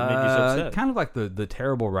made you so upset? kind of like the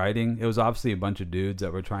terrible writing. It was obviously a bunch of dudes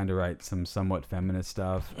that were trying to write some somewhat feminist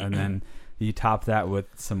stuff, and then you top that with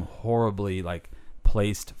some horribly like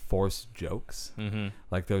placed forced jokes. Mm-hmm.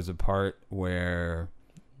 Like there's a part where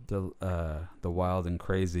the wild and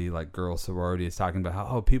crazy like girl sorority is talking about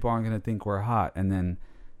how people aren't gonna think we're hot, and then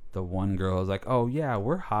the one girl is like, "Oh yeah,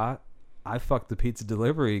 we're hot. I fucked the pizza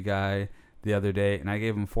delivery guy the other day, and I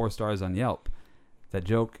gave him 4 stars on Yelp." That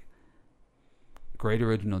joke. Great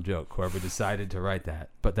original joke, whoever decided to write that.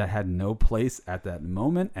 But that had no place at that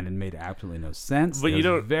moment, and it made absolutely no sense. But it you was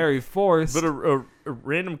don't- very forced. But a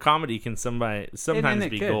random comedy can sometimes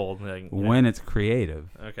it be could. gold. Like, when it's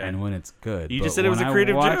creative Okay. and when it's good. You But just said it was when a I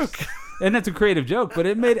creative watched- joke. And that's a creative joke, but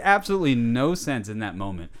it made absolutely no sense in that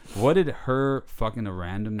moment. What did her fucking a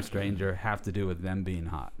random stranger have to do with them being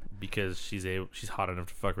hot? because she's hot enough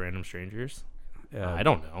to fuck random strangers. Uh, I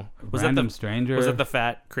don't know. Was random that the stranger. Was it the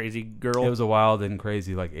fat crazy girl? It was a wild and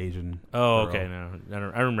crazy like Asian. Oh, girl. okay.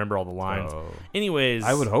 No, I remember all the lines. Oh. Anyways,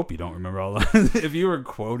 I would hope you don't remember all that. If you were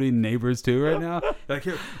quoting Neighbors 2 right now, like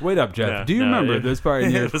here, wait up, Jeff. No, Do you no, remember it- this part?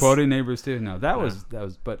 And you're it was- quoting Neighbors 2. No, that was.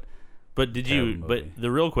 But But did Terrible you? movie. But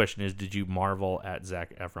the real question is, did you marvel at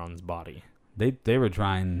Zac Efron's body? they were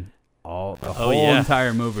trying the whole yeah.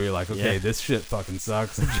 entire movie. You're like, okay, Yeah. this shit fucking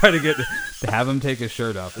sucks. And try to get to have him take his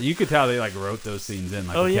shirt off. You could tell they like wrote those scenes in.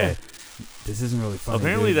 Like, Oh, okay, yeah. this isn't really funny.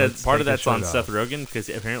 Apparently, dude. that Let's part of take his that's on shirt Seth off. Rogen because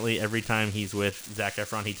apparently every time he's with Zac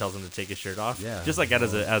Efron, he tells him to take his shirt off. Yeah. just like that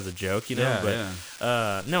as a joke, you know. Yeah,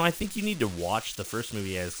 but no, I think you need to watch the first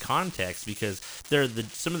movie as context because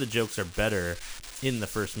some of the jokes are better in the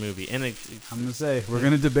first movie, and I'm gonna say we're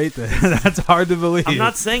gonna debate that. That's hard to believe. I'm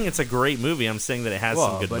not saying it's a great movie. I'm saying that it has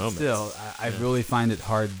some good but moments. still, I really find it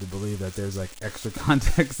hard to believe that there's like extra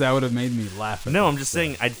context that would have made me laugh. At No, that I'm just stuff.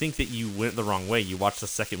 saying I think that you went the wrong way. You watched the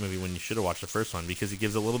second movie when you should have watched the first one because it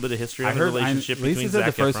gives a little bit of history on the relationship Lisa between said Zac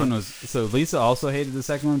the first Efron. one was so. Lisa also hated the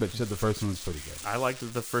second one, but she said the first one was pretty good. I liked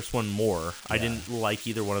the first one more. I Yeah. didn't like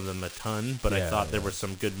either one of them a ton, but I Yeah, thought there yeah. were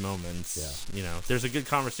some good moments. Yeah. You know, there's a good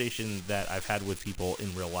conversation that I've had with people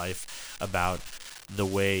in real life about the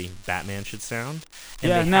way Batman should sound.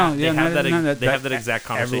 And they have that exact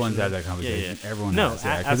conversation. Everyone's had that conversation. Yeah. Everyone No, has,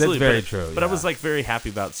 yeah, because it's absolutely, very but- true. But I yeah. was like very happy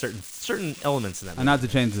about certain elements in that and movie. not to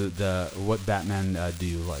change the what Batman do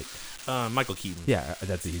you like? Michael Keaton. Yeah,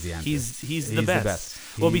 that's the easy answer. He's the best.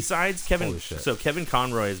 Well, He's besides Kevin, holy shit. so Kevin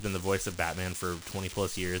Conroy has been the voice of Batman for 20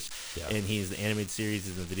 plus years, Yeah. and he's the animated series,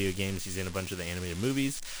 he's in the video games, he's in a bunch of the animated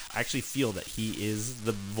movies. I actually feel that he is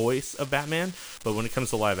the voice of Batman, but when it comes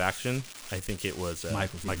to live action, I think it was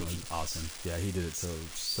Michael Keaton Keaton. was awesome. Yeah, he did it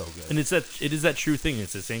so good. And it is that true thing.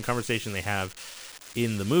 It's the same conversation they have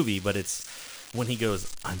in the movie, but it's when he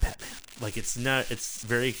goes, "I'm Batman." Like it's not. It's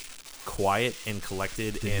very quiet and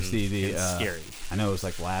collected Did and, you see and scary. I know it was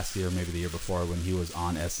like last year, maybe the year before, when he was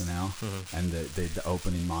on SNL, Mm-hmm. and the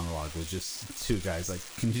opening monologue was just two guys like,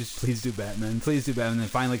 "Can you just please do Batman? Please do Batman." And they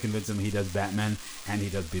finally convince him he does Batman and he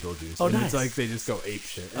does Beetlejuice. Oh, and nice. It's like they just go ape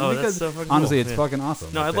shit. And Oh, that's because, so fucking honestly, cool. it's Yeah. fucking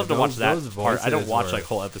awesome. No, Like, I'd love to watch those that part. I don't voices watch were- like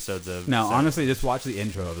whole episodes of. No, so- honestly, just watch the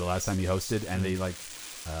intro of the last time he hosted, and they like,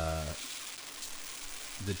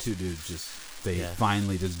 the two dudes just. They Yeah.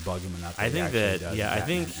 finally just bug him enough. I that he think actually that does I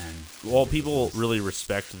Batman think and while Beetlejuice. people really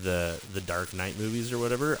respect the Dark Knight movies or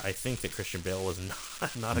whatever, I think that Christian Bale was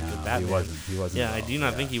not a No, good Batman. He wasn't. Yeah, at I all, do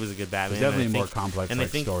not yeah. think he was a good Batman. It's definitely and a I more think- complex and like,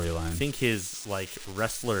 I think storyline. think his like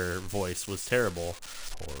wrestler voice was terrible.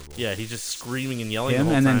 Horrible. Yeah, he's just screaming and yelling Him the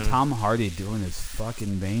whole and time. then Tom Hardy doing his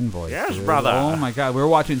fucking Bane voice. Yes, dude. brother. Oh my god, we were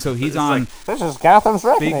watching. So he's It's on. like, this is Gotham's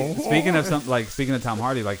Reckoning. Speaking of Tom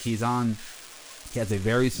Hardy, like he's on. He has a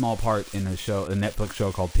very small part in a Netflix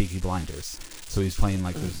show called Peaky Blinders. So he's playing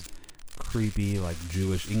like this creepy, like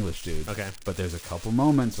Jewish English dude. Okay. But there's a couple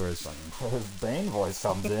moments where his Bane voice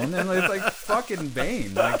comes in, and it's like fucking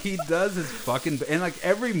Bane. Like he does his fucking, and like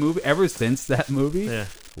every movie ever since that movie. Yeah.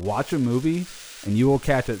 Watch a movie and you will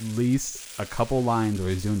catch at least a couple lines where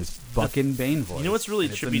he's doing this fucking Bane voice. You know what's really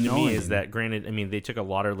It's trippy to me annoying. is that, granted, I mean, they took a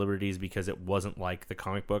lot of liberties because it wasn't like the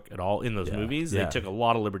comic book at all in those movies. They took a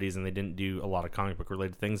lot of liberties and they didn't do a lot of comic book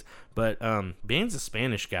related things. But Bane's a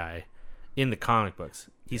Spanish guy in the comic books.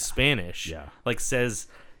 He's Spanish. Yeah. Like, says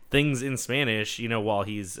things in Spanish, you know, while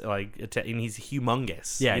he's like, and he's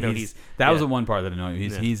humongous. Yeah, you know, that was the one part that annoyed me.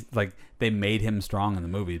 He's like, they made him strong in the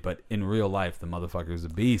movie, but in real life, the motherfucker's a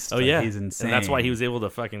beast. Oh Like, yeah, he's insane. And that's why he was able to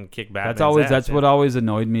fucking kick back. That's what always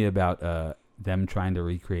annoyed me about them trying to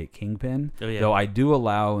recreate Kingpin. Oh, yeah. Though I do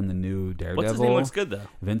allow in the new Daredevil. What's his name looks good though.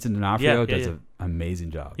 Vincent D'Onofrio does yeah. an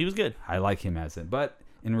amazing job. He was good. I like him as it, but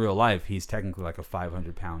in real life, he's technically like a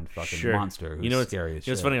 500-pound fucking monster who's scary as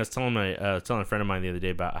shit. It's funny. I was telling a friend of mine the other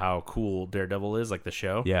day about how cool Daredevil is, like the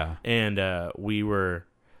show. Yeah. And I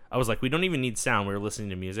was like, we don't even need sound. We were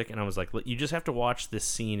listening to music, and I was like, you just have to watch this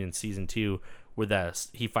scene in season 2 where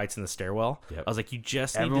he fights in the stairwell. Yep. I was like, you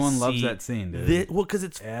just need to see. Everyone loves that scene, dude. Well, because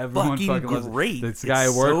it's Everyone fucking loves great. This guy I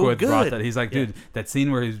work with good. brought that. He's like, dude, that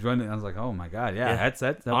scene where he's running. I was like, oh my god,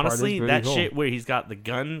 that Honestly, part is that cool. shit where he's got the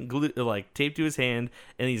gun like taped to his hand,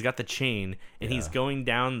 and he's got the chain, and he's going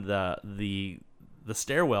down the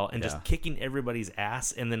stairwell and just kicking everybody's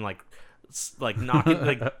ass, and then like knocking,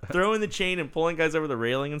 like throwing the chain and pulling guys over the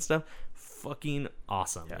railing and stuff. Fucking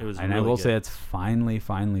awesome. It was, and really I will good. say, it's finally,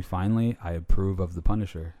 I approve of the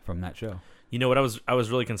Punisher from that show. You know what? I was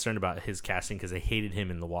really concerned about his casting because I hated him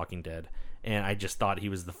in The Walking Dead, and I just thought he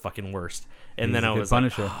was the fucking worst. And then I was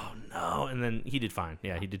Punisher. like, oh no! And then he did fine.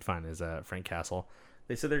 Yeah, he did fine as Frank Castle.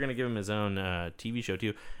 They said they're going to give him his own TV show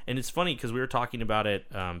too. And it's funny because we were talking about it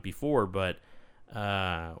before, but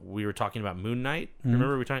we were talking about Moon Knight. Mm-hmm.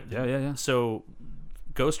 Remember we were talking? Yeah. So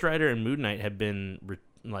Ghost Rider and Moon Knight have been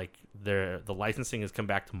the licensing has come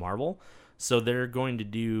back to Marvel, so they're going to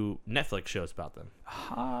do Netflix shows about them.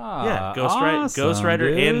 Yeah, Ghost Rider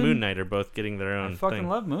dude. and Moon Knight are both getting their own. I fucking thing.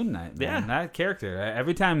 love Moon Knight. Man. Yeah, that character.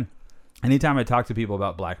 Anytime I talk to people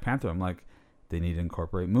about Black Panther, I'm like, they need to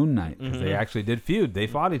incorporate Moon Knight because they actually did feud. They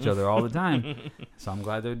fought each other all the time. So I'm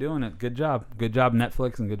glad they're doing it. Good job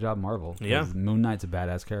Netflix, and good job Marvel. Yeah, Moon Knight's a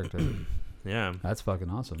badass character. Yeah, that's fucking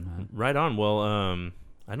awesome, man. Right on. Well,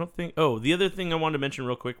 I don't think. Oh, the other thing I wanted to mention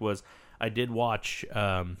real quick was I did watch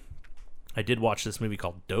this movie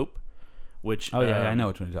called Dope, which I know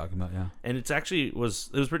which one you're talking about. Yeah, and it was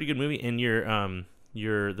a pretty good movie. And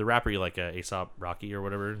you're the rapper, you like A$AP Rocky or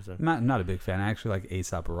whatever. So. Not a big fan. I actually like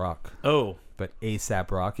A$AP Rock. Oh, but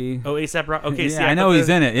A$AP Rocky. Oh, A$AP Rocky. Okay, yeah, see, I know he's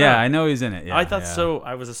in it. Yeah, I know he's in it. Yeah, I thought so.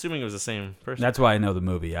 I was assuming it was the same person. That's why I know the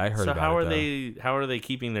movie. I heard so about it. So how are they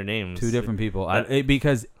keeping their names? Two different people.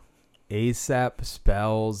 Because A$AP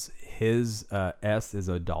spells his S is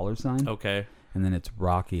a $. Okay. And then it's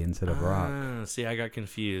Rocky instead of Rock. See, I got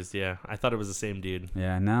confused. Yeah, I thought it was the same dude.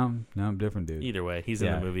 Yeah, no, different dude. Either way, he's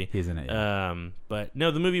in the movie. He's in it. Yeah. But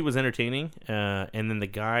no, the movie was entertaining. And then the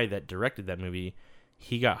guy that directed that movie,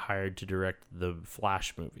 he got hired to direct the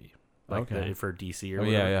Flash movie, for DC or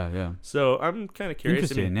whatever. Yeah. So I'm kind of curious.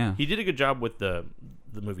 Interesting. Yeah, he did a good job with the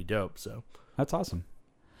movie Dope. So that's awesome.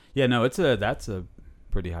 Yeah, no, that's a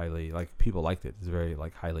pretty highly people liked it. It's a very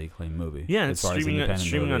highly acclaimed movie. Yeah, it's streaming on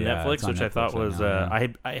Netflix, which I thought was now,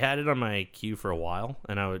 I had it on my queue for a while,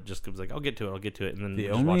 and I was like, I'll get to it, and then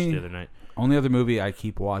just watched it the other night. Only other movie I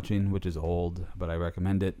keep watching, which is old, but I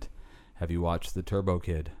recommend it. Have you watched The Turbo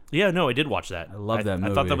Kid? Yeah, no, I did watch that. I love that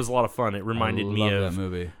movie. I thought that was a lot of fun. It reminded me of that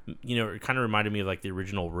movie. It kind of reminded me of the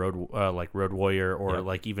original Road Warrior,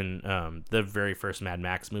 or even the very first Mad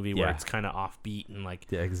Max movie, where it's kind of offbeat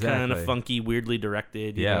and kind of funky, weirdly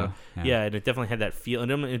directed. You know? And it definitely had that feel,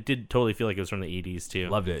 and it did totally feel like it was from the 80s too.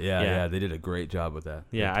 Loved it. Yeah. They did a great job with that.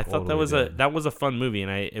 Yeah, I thought that was a fun movie,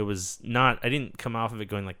 and I didn't come off of it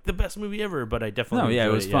going the best movie ever, but I definitely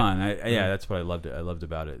it was fun. That's what I loved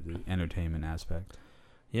about it, the entertainment aspect.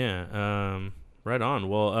 Yeah, right on.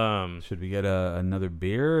 Well, should we get another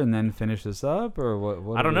beer and then finish this up, or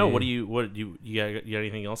what? I don't know. What do you got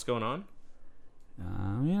anything else going on?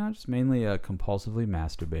 Just mainly compulsively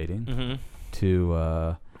masturbating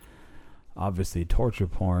to obviously torture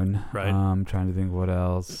porn. Right. I'm trying to think what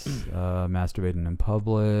else. Masturbating in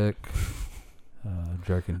public.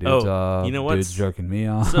 Jerking dudes off. You know what? Dudes jerking me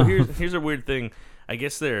off. So here's a weird thing. I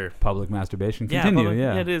guess they're public masturbation. Continue.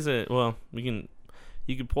 Yeah, it is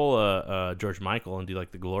you could pull a George Michael and do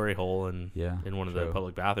the glory hole in one of the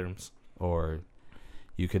public bathrooms. Or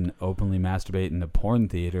you can openly masturbate in a porn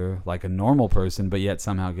theater like a normal person, but yet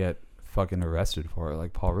somehow get fucking arrested for it,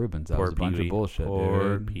 like Paul Rubens. That was a bunch of bullshit.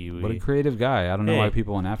 Dude. What a creative guy. I don't know why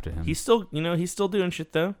people went after him. He's still doing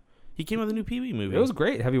shit though. He came with a new Pee-wee movie. It was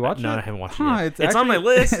great. Have you watched it? No, I haven't watched it yet. It's on my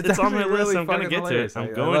list. It's on my list. I'm going to get to it.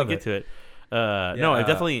 I'm going to get to it. No, I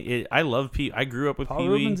definitely. I love Pee. I grew up with Paul Pee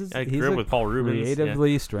Wee. Rubens I grew up with Paul Rubens.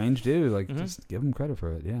 Creatively strange dude. Like, just give him credit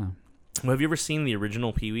for it. Yeah. Well, have you ever seen the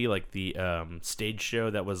original Pee Wee, like the stage show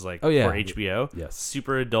that was like Oh, yeah. for HBO? Yes.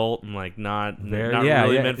 Super adult and like not Very,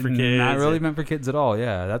 really meant for kids. Not really meant for kids at all.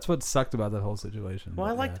 Yeah, that's what sucked about that whole situation. Well, I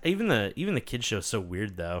But, liked even the kids show is so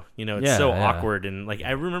weird though. You know, it's Yeah, so yeah. awkward and like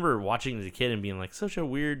I remember watching as a kid and being like such a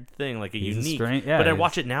weird thing, like a He's unique. strange- yeah, but I he's-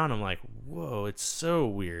 watch it now and I'm like, whoa, it's so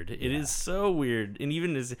weird. It is so weird. And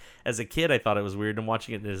even as a kid, I thought it was weird. And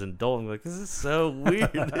watching it as an adult, I'm like, this is so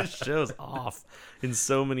weird. This show's off in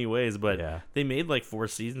so many ways. But Yeah. they made like 4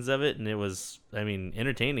 seasons of it, and it was, I mean,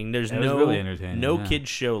 entertaining. There's It was no really entertaining, no yeah. kids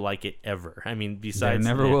show like it ever. I mean, there besides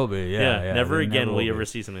never will be. Yeah, never there again never will you be. ever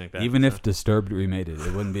see something like that. Even so. if Disturbed remade it,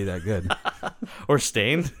 it wouldn't be that good. Or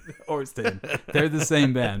Stained. Or Stain. They're the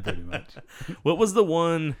same band, pretty much. What was the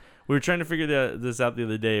one we were trying to figure this out the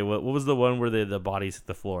other day? What was the one where the bodies hit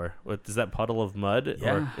the floor? What is that, Puddle of Mud?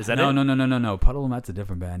 Yeah. Or is that no, it? No. Puddle of Mud's a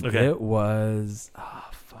different band. Okay. It was. Oh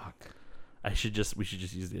fuck. We should just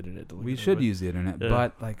use the internet to look We it up. should use the internet, Yeah.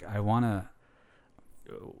 but like I wanna.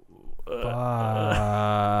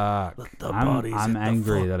 Fuck. Let the bodies I'm hit the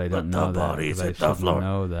angry floor. that I don't Let the know that bodies because I hit the should floor.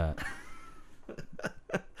 know that.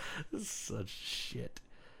 Such shit.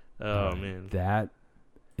 Oh man. That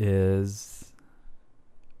is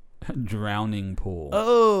Drowning Pool.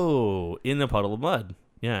 Oh, in the puddle of mud.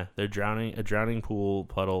 Yeah, they're drowning. A drowning pool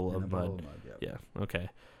puddle In of the mud. Puddle of Mud, yep. Yeah. Okay.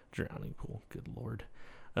 Drowning pool. Good lord.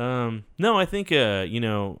 No, I think I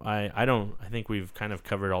think we've kind of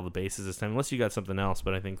covered all the bases this time. Unless you got something else,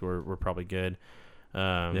 but I think we're probably good.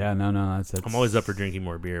 Yeah, no, that's I'm always up for drinking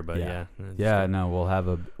more beer, but yeah. Yeah, no,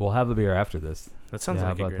 we'll have a beer after this. That sounds Yeah,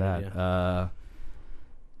 like how a about great that? idea.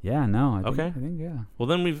 Yeah, no, Okay. I think yeah. Well,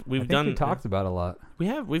 then I we've think done. we talked about a lot.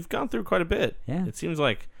 We've gone through quite a bit. Yeah. It seems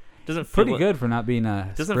like doesn't feel Pretty good for not being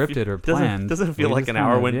scripted or doesn't- planned. Doesn't feel We like just an hour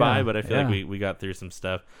kind of- went by, yeah, but I feel yeah. like we got through some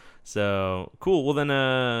stuff. So cool. Well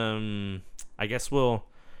then, I guess it'll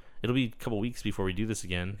be a couple weeks before we do this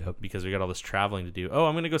again. Yep. Because we got all this traveling to do. Oh,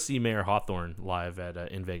 I'm gonna go see Mayor Hawthorne live at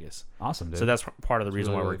in Vegas. Awesome, dude. So that's part of the It's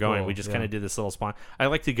reason why really, we're really going. cool, We just yeah. kind of did this little I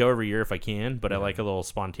like to go every year if I can, but I like a little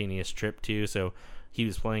spontaneous trip too. So he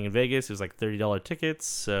was playing in Vegas. It was like $30 tickets.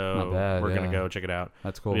 So Not bad, we're gonna yeah. go check it out.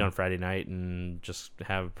 That's cool. We'll be on Friday night and just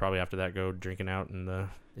have probably after that go drinking out in the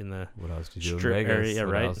What else do you do in strip Vegas? area, yeah,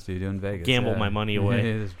 what right? else do you do in Vegas? Gamble Yeah. my money away.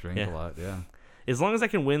 Yeah, just drink Yeah. a lot. Yeah. As long as I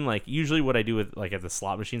can win, like usually what I do with like at the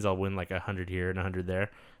slot machines, I'll win like 100 here and 100 there,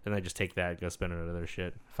 and I just take that and go spend it on other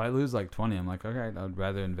shit. If I lose like 20, I'm like, okay, I'd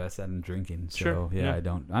rather invest that in drinking. So Sure, yeah,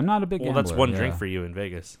 yeah. I'm not a big Well, gambler. that's one yeah. drink for you in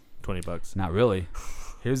Vegas, $20. Not really.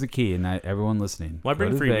 Here's the key, and everyone listening. Well, I Go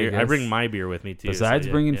bring to free beer. I Vegas. bring my beer with me too. Besides so,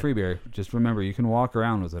 yeah, bringing yeah. free beer, just remember you can walk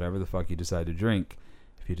around with whatever the fuck you decide to drink.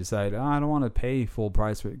 If you decide, I don't want to pay full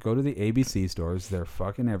price for it, go to the ABC stores. They're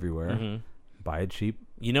fucking everywhere. Mhm. Buy a cheap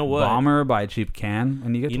You know what? bomber, buy a cheap can,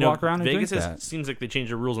 and you get to walk around and Vegas drink that. seems like they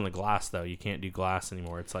changed the rules on the glass though. You can't do glass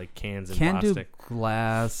anymore. It's like cans and Can do plastic.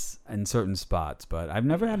 glass in certain spots, but I've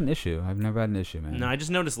never had an issue. Man. No, I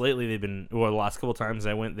just noticed lately they've been. Well, the last couple times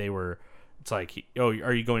I went, they were. It's like, oh,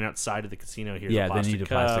 are you going outside of the casino? Here's Yeah, a they plastic need a cup.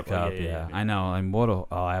 plastic Oh, cup. Yeah, I know. And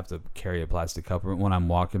I have to carry a plastic cup when I'm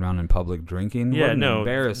walking around in public drinking. Yeah, What an no.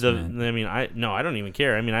 embarrassment. I don't even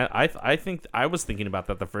care. I mean, I think I was thinking about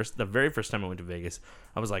that the very first time I went to Vegas.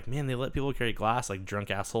 I was like, man, they let people carry glass, like drunk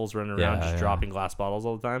assholes running around Yeah, just yeah. dropping glass bottles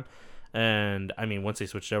all the time. And I mean, once they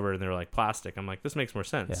switched over and they were like plastic, I'm like, this makes more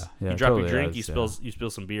sense. Yeah, you drop totally your drink, does, you spill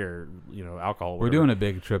some beer, alcohol. We're whatever. doing a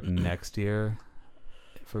big trip next year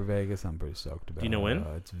for Vegas. I'm pretty stoked about. Do you know when?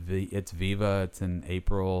 It's Viva. It's in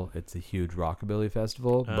April. It's a huge rockabilly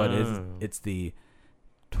festival, but Oh. it's the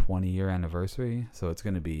 20-year anniversary, so it's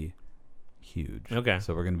going to be huge. Okay.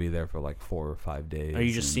 So we're going to be there for like 4 or 5 days. Are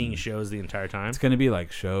you just seeing and shows the entire time? It's going to be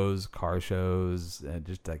like shows, car shows,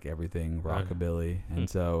 just like everything rockabilly, and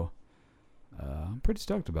so I'm pretty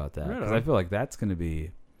stoked about that Right because on. I feel like that's going to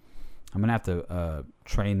be. I'm gonna have to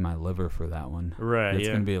train my liver for that one. Right, It's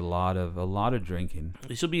yeah. gonna be a lot of drinking.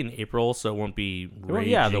 This will be in April, so it won't be. Well,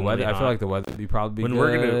 yeah, the weather. I hot. feel like the weather would probably be when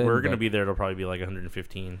good. we're gonna but be there, it'll probably be like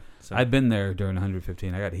 115. So. I've been there during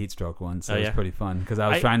 115. I got a heat stroke once, so Oh, it was yeah? pretty fun because I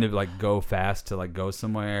was trying to like go fast to like go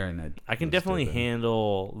somewhere, and I can definitely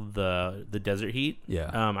handle the desert heat.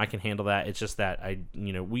 Yeah. I can handle that. It's just that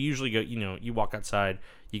we usually go. You walk outside,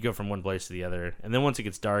 you go from one place to the other, and then once it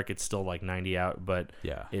gets dark, it's still like 90 out, but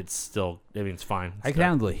Yeah. it's still. I mean, it's fine. I can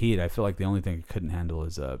handle the heat. I feel like the only thing I couldn't handle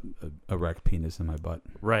is a erect penis in my butt.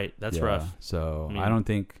 Right, that's Yeah, rough. So I mean, I don't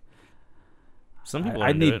think Some people.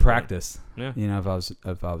 I'd don't do need it, practice. but- Yeah. You know,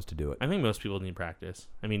 if I was to do it. I think most people need practice.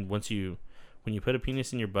 I mean, once you when you put a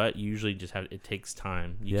penis in your butt, you usually just have it takes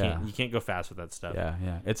time. You can't go fast with that stuff.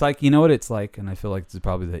 Yeah. It's like, you know what it's like, and I feel like this is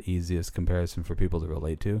probably the easiest comparison for people to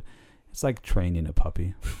relate to. It's like training a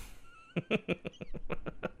puppy.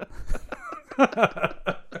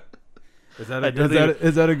 Is that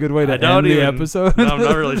a good way to end the episode? No, I'm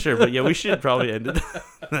not really sure, but yeah, we should probably end it.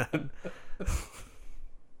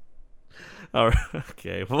 All right,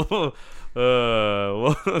 okay. We'll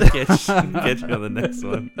catch you on the next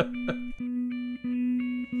one.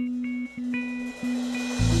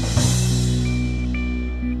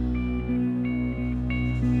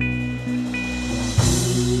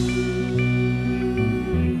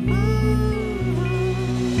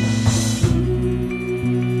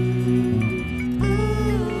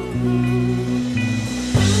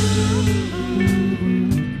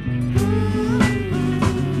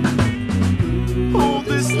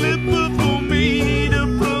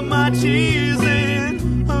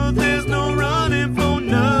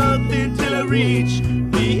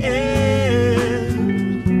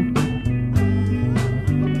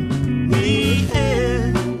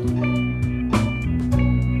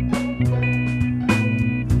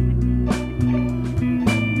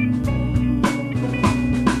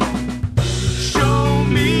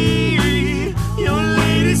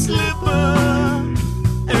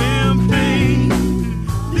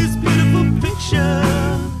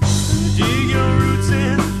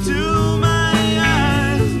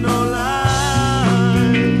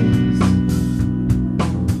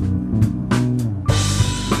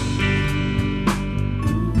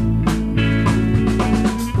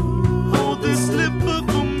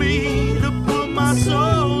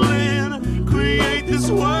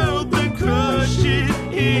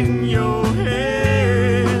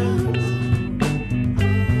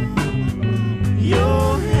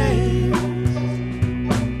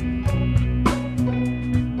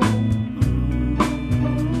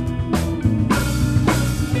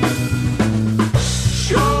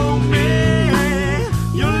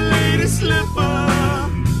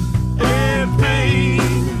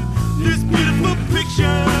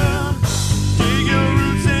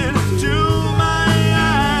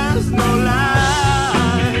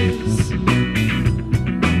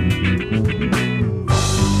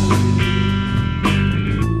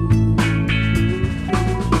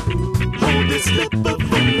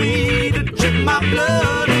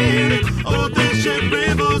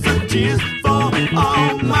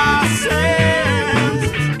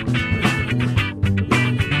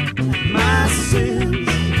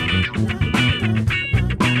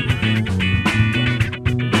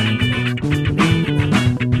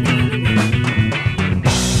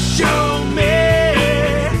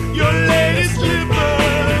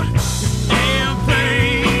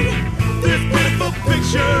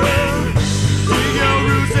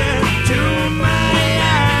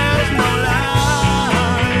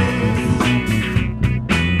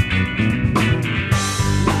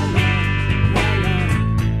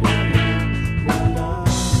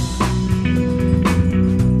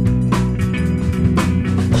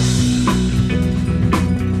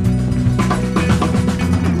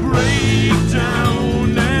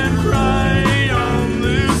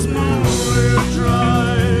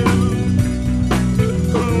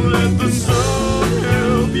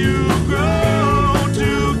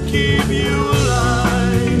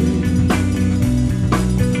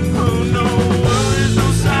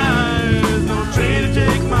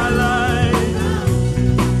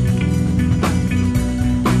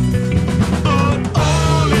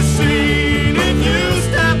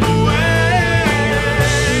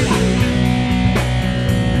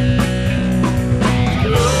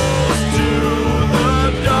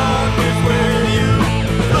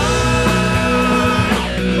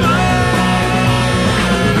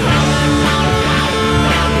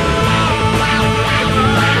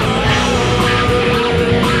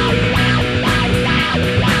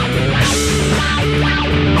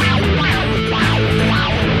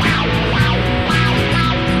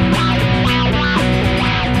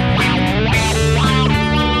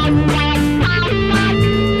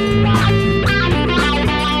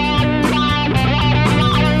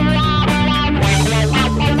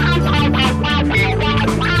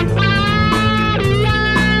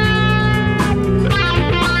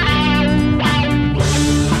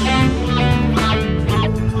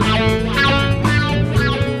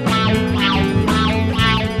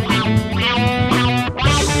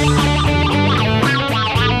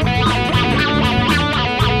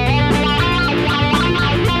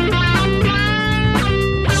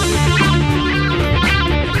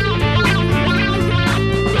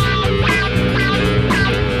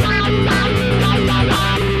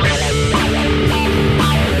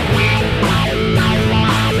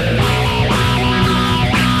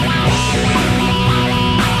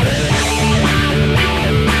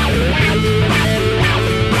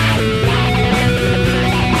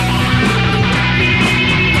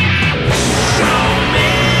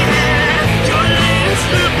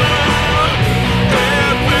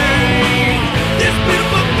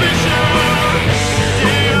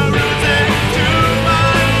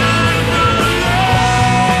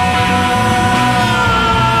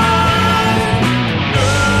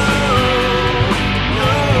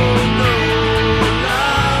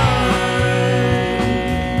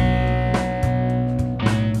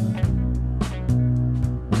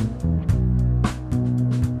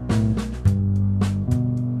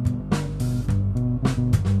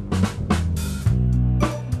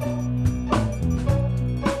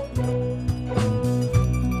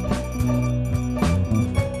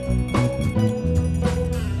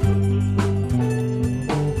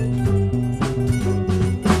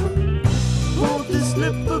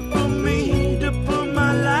 slipper for me to put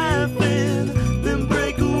my life in, then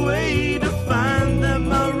break away to find that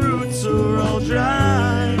my roots are all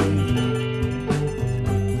dry.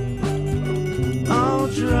 All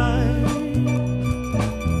dry.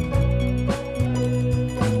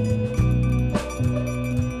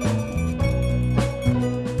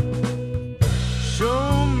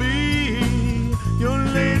 Show me your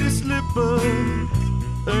latest slipper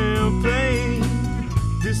and paint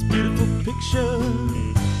this beautiful picture,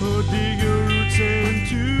 or dig your roots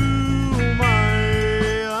into my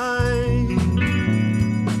eyes.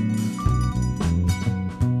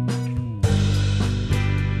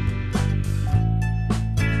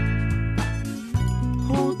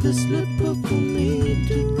 Hold the slipper for me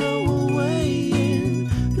to row away in,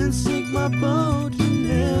 then sink my boat and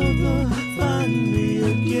never find me